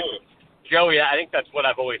add in. Joey, I think that's what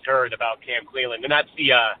I've always heard about Cam Cleland, and that's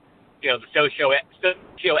the, the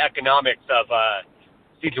socioeconomics of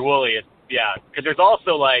Cedar Woolley. Because there's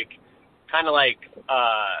also like, kind of like,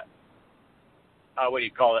 what do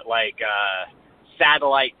you call it, like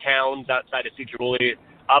satellite towns outside of Cedar Woolley,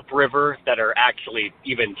 upriver, that are actually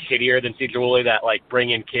even shittier than Cedar Woolley, that like bring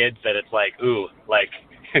in kids that it's like, ooh, like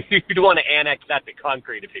you'd want to annex that to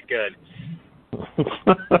concrete if you could.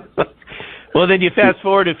 Well, then you fast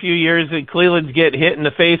forward a few years and Cleveland's get hit in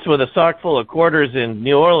the face with a sock full of quarters in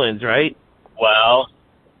New Orleans, right? Well,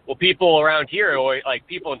 people around here, always, like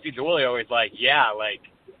people in Cedar Woolley, are always like, yeah, like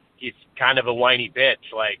he's kind of a whiny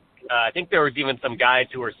bitch. Like I think there was even some guys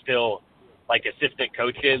who were still like assistant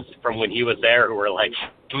coaches from when he was there who were like,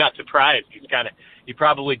 I'm not surprised. He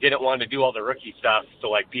probably didn't want to do all the rookie stuff, so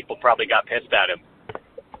like people probably got pissed at him.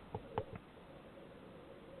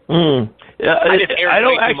 I just aired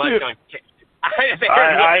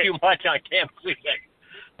too much on Cam Cleland.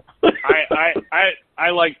 I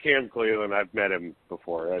like Cam Cleland. I've met him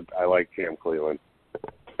before. I like Cam Cleland.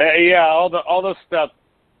 All the stuff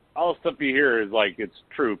you hear is like it's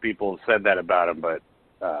true. People have said that about him, but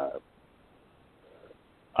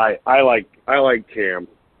I like Cam.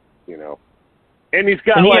 And he's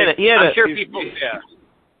got I'm sure people. Yeah.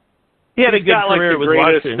 He had a good career with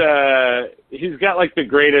Washington. He's got like the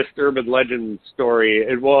greatest urban legend story.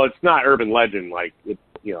 Well, it's not urban legend. Like it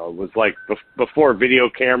was like before video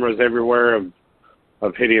cameras everywhere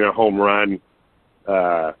of hitting a home run.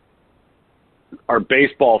 Our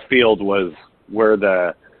baseball field was where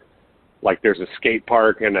there's a skate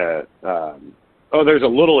park and there's a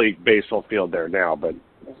Little League baseball field there now, but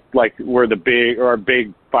like where our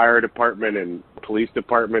big fire department and police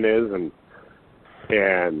department is, and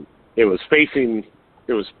it was facing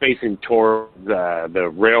toward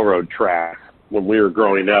the railroad track when we were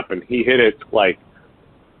growing up, and he hit it like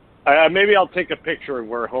maybe I'll take a picture of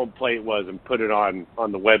where home plate was and put it on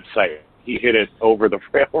the website. He hit it over the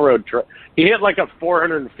railroad track. He hit like a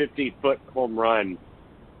 450-foot home run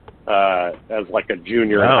as like a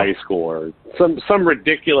junior in high school, or some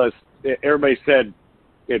ridiculous. Everybody said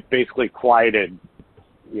it basically quieted.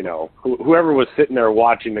 Whoever was sitting there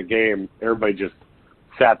watching the game, everybody just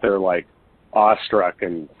sat there like awestruck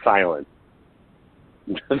and silent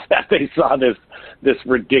that they saw this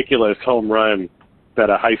ridiculous home run that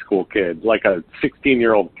a high school kid, like a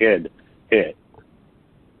 16-year-old kid, hit.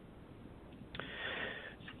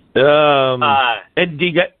 And do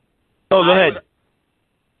you get? Oh, go ahead.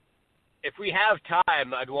 If we have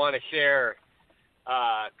time, I'd want to share,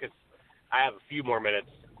 because I have a few more minutes,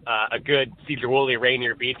 a good Sedro-Woolley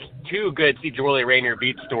Rainier Beach, two good Sedro-Woolley Rainier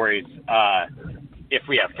Beach stories, if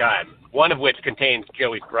we have time. One of which contains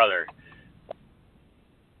Joey's brother.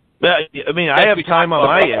 I mean, I have time on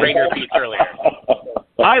my end. Rainier Beach earlier.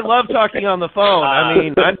 I love talking on the phone. I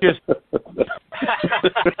mean, I'm just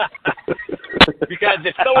because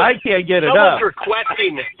if someone, I can't get it up.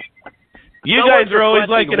 Requesting. You guys are always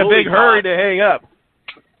like in a big hurry to hang up.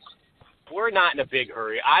 We're not in a big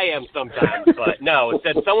hurry. I am sometimes, but no. It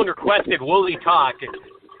said someone requested Woolley Talk.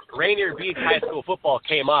 Rainier Beach High School football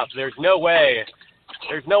came up. There's no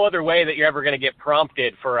other way that you're ever going to get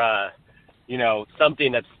prompted for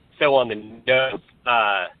something that's so on the nose.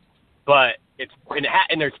 But it's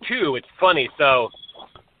and there's two. It's funny. So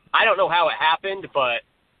I don't know how it happened, but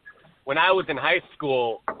when I was in high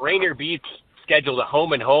school, Rainier Beach scheduled a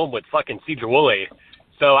home and home with fucking Sedro-Woolley.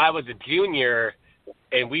 So I was a junior,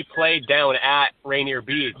 and we played down at Rainier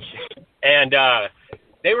Beach. And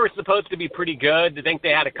they were supposed to be pretty good. I think they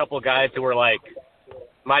had a couple of guys who were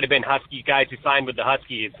might have been Husky guys who signed with the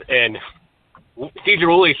Huskies. And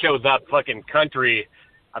Sedro-Woolley shows up fucking country.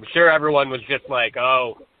 I'm sure everyone was just like,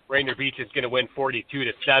 oh, Rainier Beach is going to win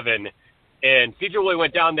 42-7. And Sedro-Woolley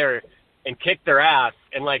went down there and kicked their ass.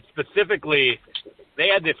 And specifically, they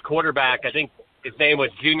had this quarterback, I think his name was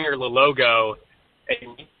Junior Lalogo,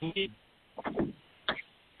 and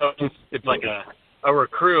it's like a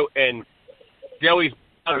recruit, and Joey's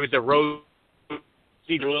who's a road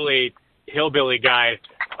Sedro-Woolley hillbilly guy,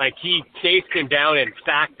 he chased him down and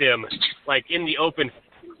sacked him in the open,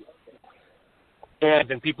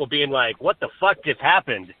 and people being like, what the fuck just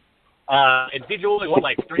happened? And Sedro-Woolley won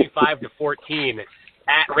 35-14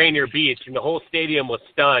 at Rainier Beach, and the whole stadium was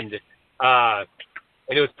stunned.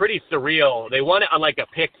 And it was pretty surreal. They won it on a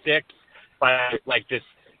pick six by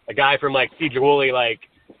a guy from Sedro-Woolley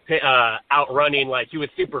outrunning, he was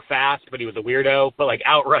super fast, but he was a weirdo, but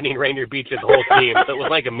outrunning Rainier Beach's whole team. So it was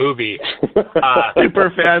like a movie. Super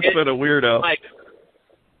fast, but a weirdo.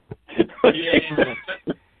 Yeah.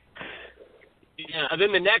 And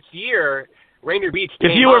then the next year, Rainier Beach.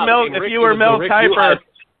 If you were Mel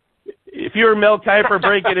Kiper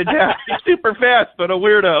breaking it down, he's super fast, but a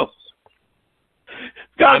weirdo.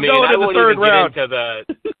 I won't third even round. Get into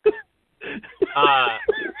I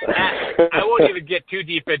won't even get too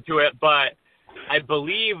deep into it, but I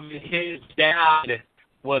believe his dad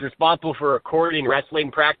was responsible for recording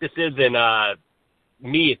wrestling practices and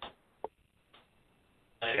meet.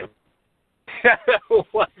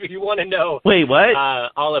 What if you want to know? Wait, what?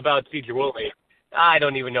 All about Sedro-Woolley. I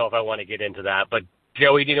don't even know if I want to get into that, but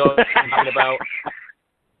Joey, do you know what I'm talking about?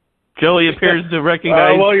 Joey appears to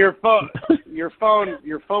recognize. Well, your phone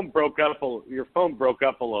broke up. Your phone broke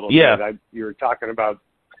up a little bit. You were talking about.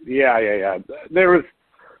 Yeah. There was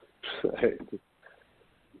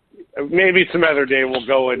maybe some other day we'll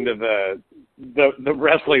go into the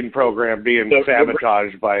wrestling program being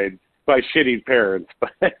sabotaged by shitty parents.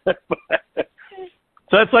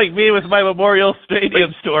 So that's like me with my Memorial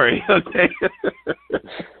Stadium story. Okay.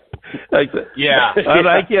 Yeah.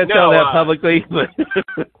 I can't tell that publicly, but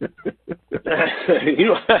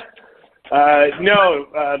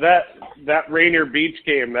that Rainier Beach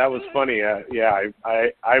game, that was funny. I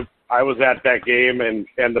was at that game,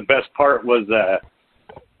 and the best part was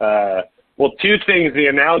two things. The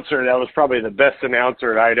announcer, that was probably the best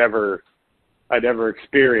announcer I'd ever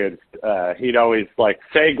experienced. He'd always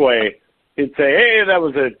segue. He'd say, "Hey, that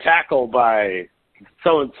was a tackle by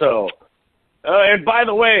so and so. And by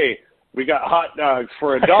the way, we got hot dogs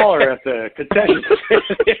for $1 at the concession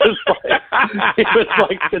stand."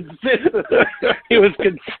 He was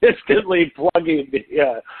consistently plugging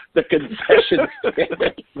the concession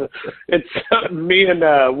stand. It's something me and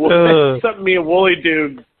Woolley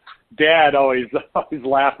Dude's dad always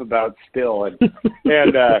laugh about still. And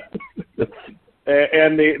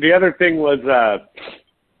the other thing was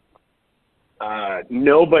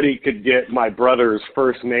nobody could get my brother's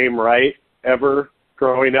first name right ever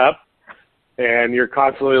growing up, and you're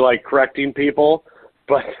constantly correcting people,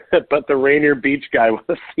 but the Rainier Beach guy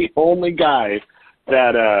was the only guy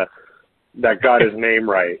that got his name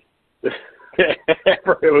right.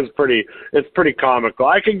 It was pretty. It's pretty comical.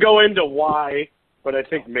 I could go into why, but I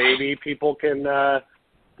think maybe people can,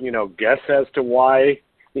 guess as to why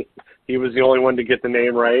he was the only one to get the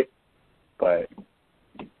name right. But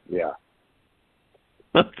yeah.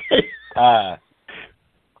 Okay.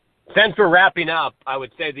 Since we're wrapping up, I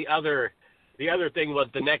would say the other thing was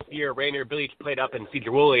the next year Rainier Beach played up in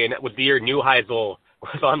Cedar Woolley, and that was the year Neuheisel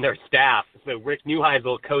was on their staff. So Rick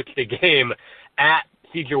Neuheisel coached a game at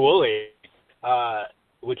Cedar Woolley,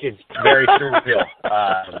 which is very surreal.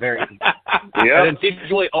 Yeah. And then Cedar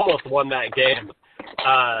Woolley almost won that game.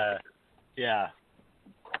 Yeah.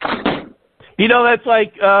 That's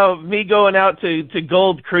like me going out to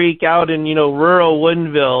Gold Creek out in, rural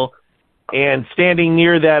Woodinville and standing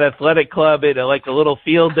near that athletic club at a little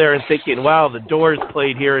field there and thinking, wow, the Doors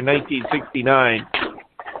played here in 1969.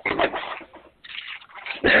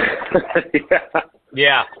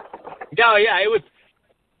 Yeah. No, yeah, it was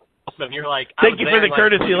awesome. You're like, thank you for the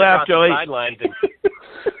courtesy laugh, Joey.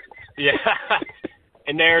 Yeah.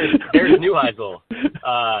 And there's Neuheisel.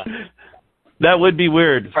 That would be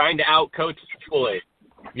weird. Trying to outcoach Floyd.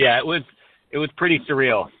 Yeah, it was pretty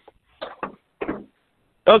surreal.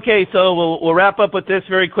 Okay, so we'll wrap up with this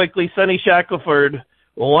very quickly. Sonny Shackelford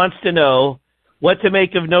wants to know what to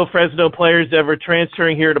make of no Fresno players ever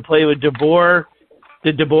transferring here to play with DeBoer.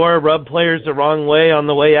 Did DeBoer rub players the wrong way on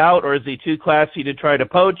the way out, or is he too classy to try to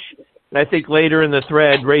poach? And I think later in the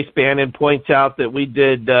thread, Race Bannon points out that we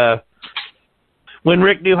did, when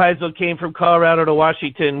Rick Neuheisel came from Colorado to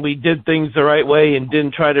Washington, we did things the right way and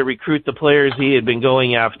didn't try to recruit the players he had been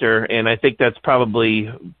going after, and I think that's probably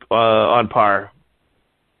on par.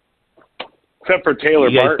 Except for Taylor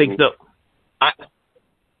you guys Barton. Think so?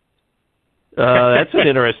 That's an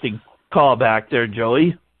interesting callback there,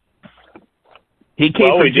 Joey. He came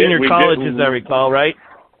from junior college, as I recall, right?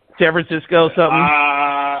 San Francisco, something.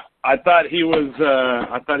 I thought he was.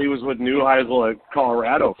 With Neuheisel at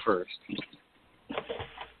Colorado first.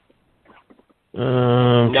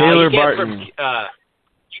 Taylor Barton. From,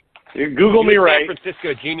 Google me right. San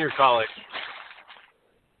Francisco Junior College.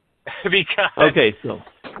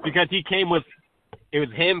 Because he came with, it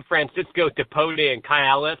was him, Francisco Tepote, and Kai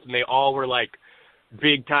Ellis, and they all were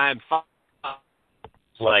big time,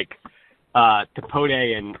 Tepote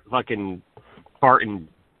and fucking Barton.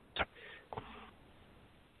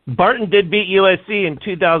 Barton did beat USC in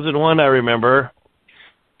 2001, I remember,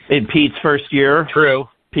 in Pete's first year. True.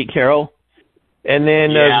 Pete Carroll. And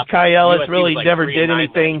then Kai Ellis really never did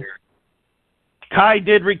anything. Kai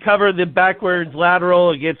did recover the backwards lateral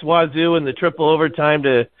against Wazoo in the triple overtime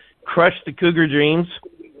to crush the Cougar dreams.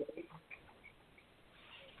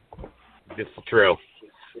 This is true.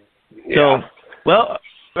 So, well,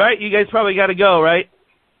 right, you guys probably got to go, right?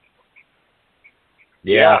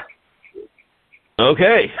 Yeah.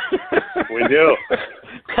 Okay. We do.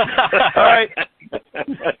 All right.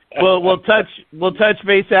 Well, we'll touch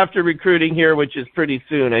base after recruiting here, which is pretty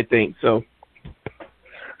soon, I think. So.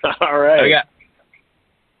 All right.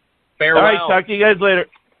 Farewell. All right. Talk to you guys later.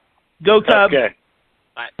 Go Cubs. Okay.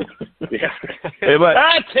 Yeah. Hey,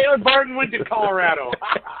 Taylor Barton went to Colorado.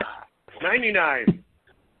 99.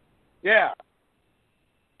 Yeah.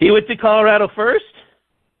 He went to Colorado first?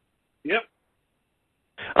 Yep.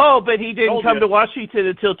 Oh, but he didn't come to Washington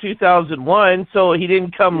until 2001, so he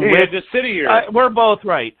didn't come with... He had to sit here. We're both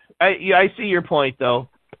right. I see your point, though.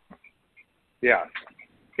 Yeah.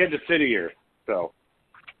 He had to sit here, so...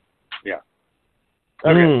 Yeah.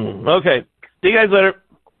 Okay. Okay. See you guys later.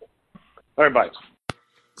 All right, bye.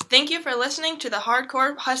 Thank you for listening to the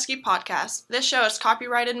Hardcore Husky Podcast. This show is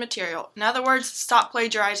copyrighted material. In other words, stop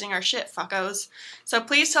plagiarizing our shit, fuckos. So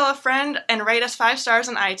please tell a friend and rate us 5 stars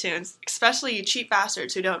on iTunes, especially you cheap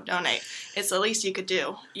bastards who don't donate. It's the least you could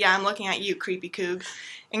do. Yeah, I'm looking at you, creepy coog.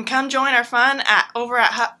 And come join our fun over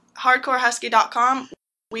at hardcorehusky.com.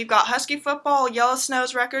 We've got Husky Football, Yellow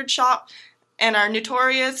Snow's Record Shop, and our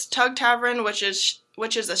notorious Tug Tavern, which is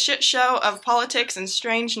a shit show of politics and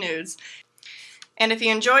strange news. And if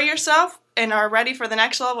you enjoy yourself and are ready for the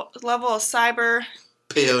next level of cyber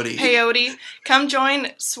peyote, come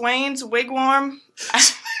join Swain's Wigwam. I'm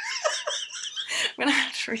going to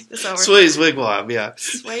have to read this over. Sway's Wigwam, yeah.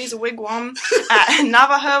 Sway's Wigwam at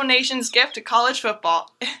Navajo Nation's gift to college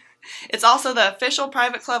football. It's also the official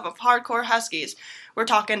private club of Hardcore Huskies. We're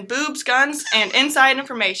talking boobs, guns, and inside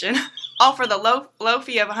information, all for the low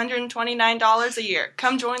fee of $129 a year.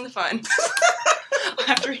 Come join the fun. I'll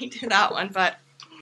have to redo that one, but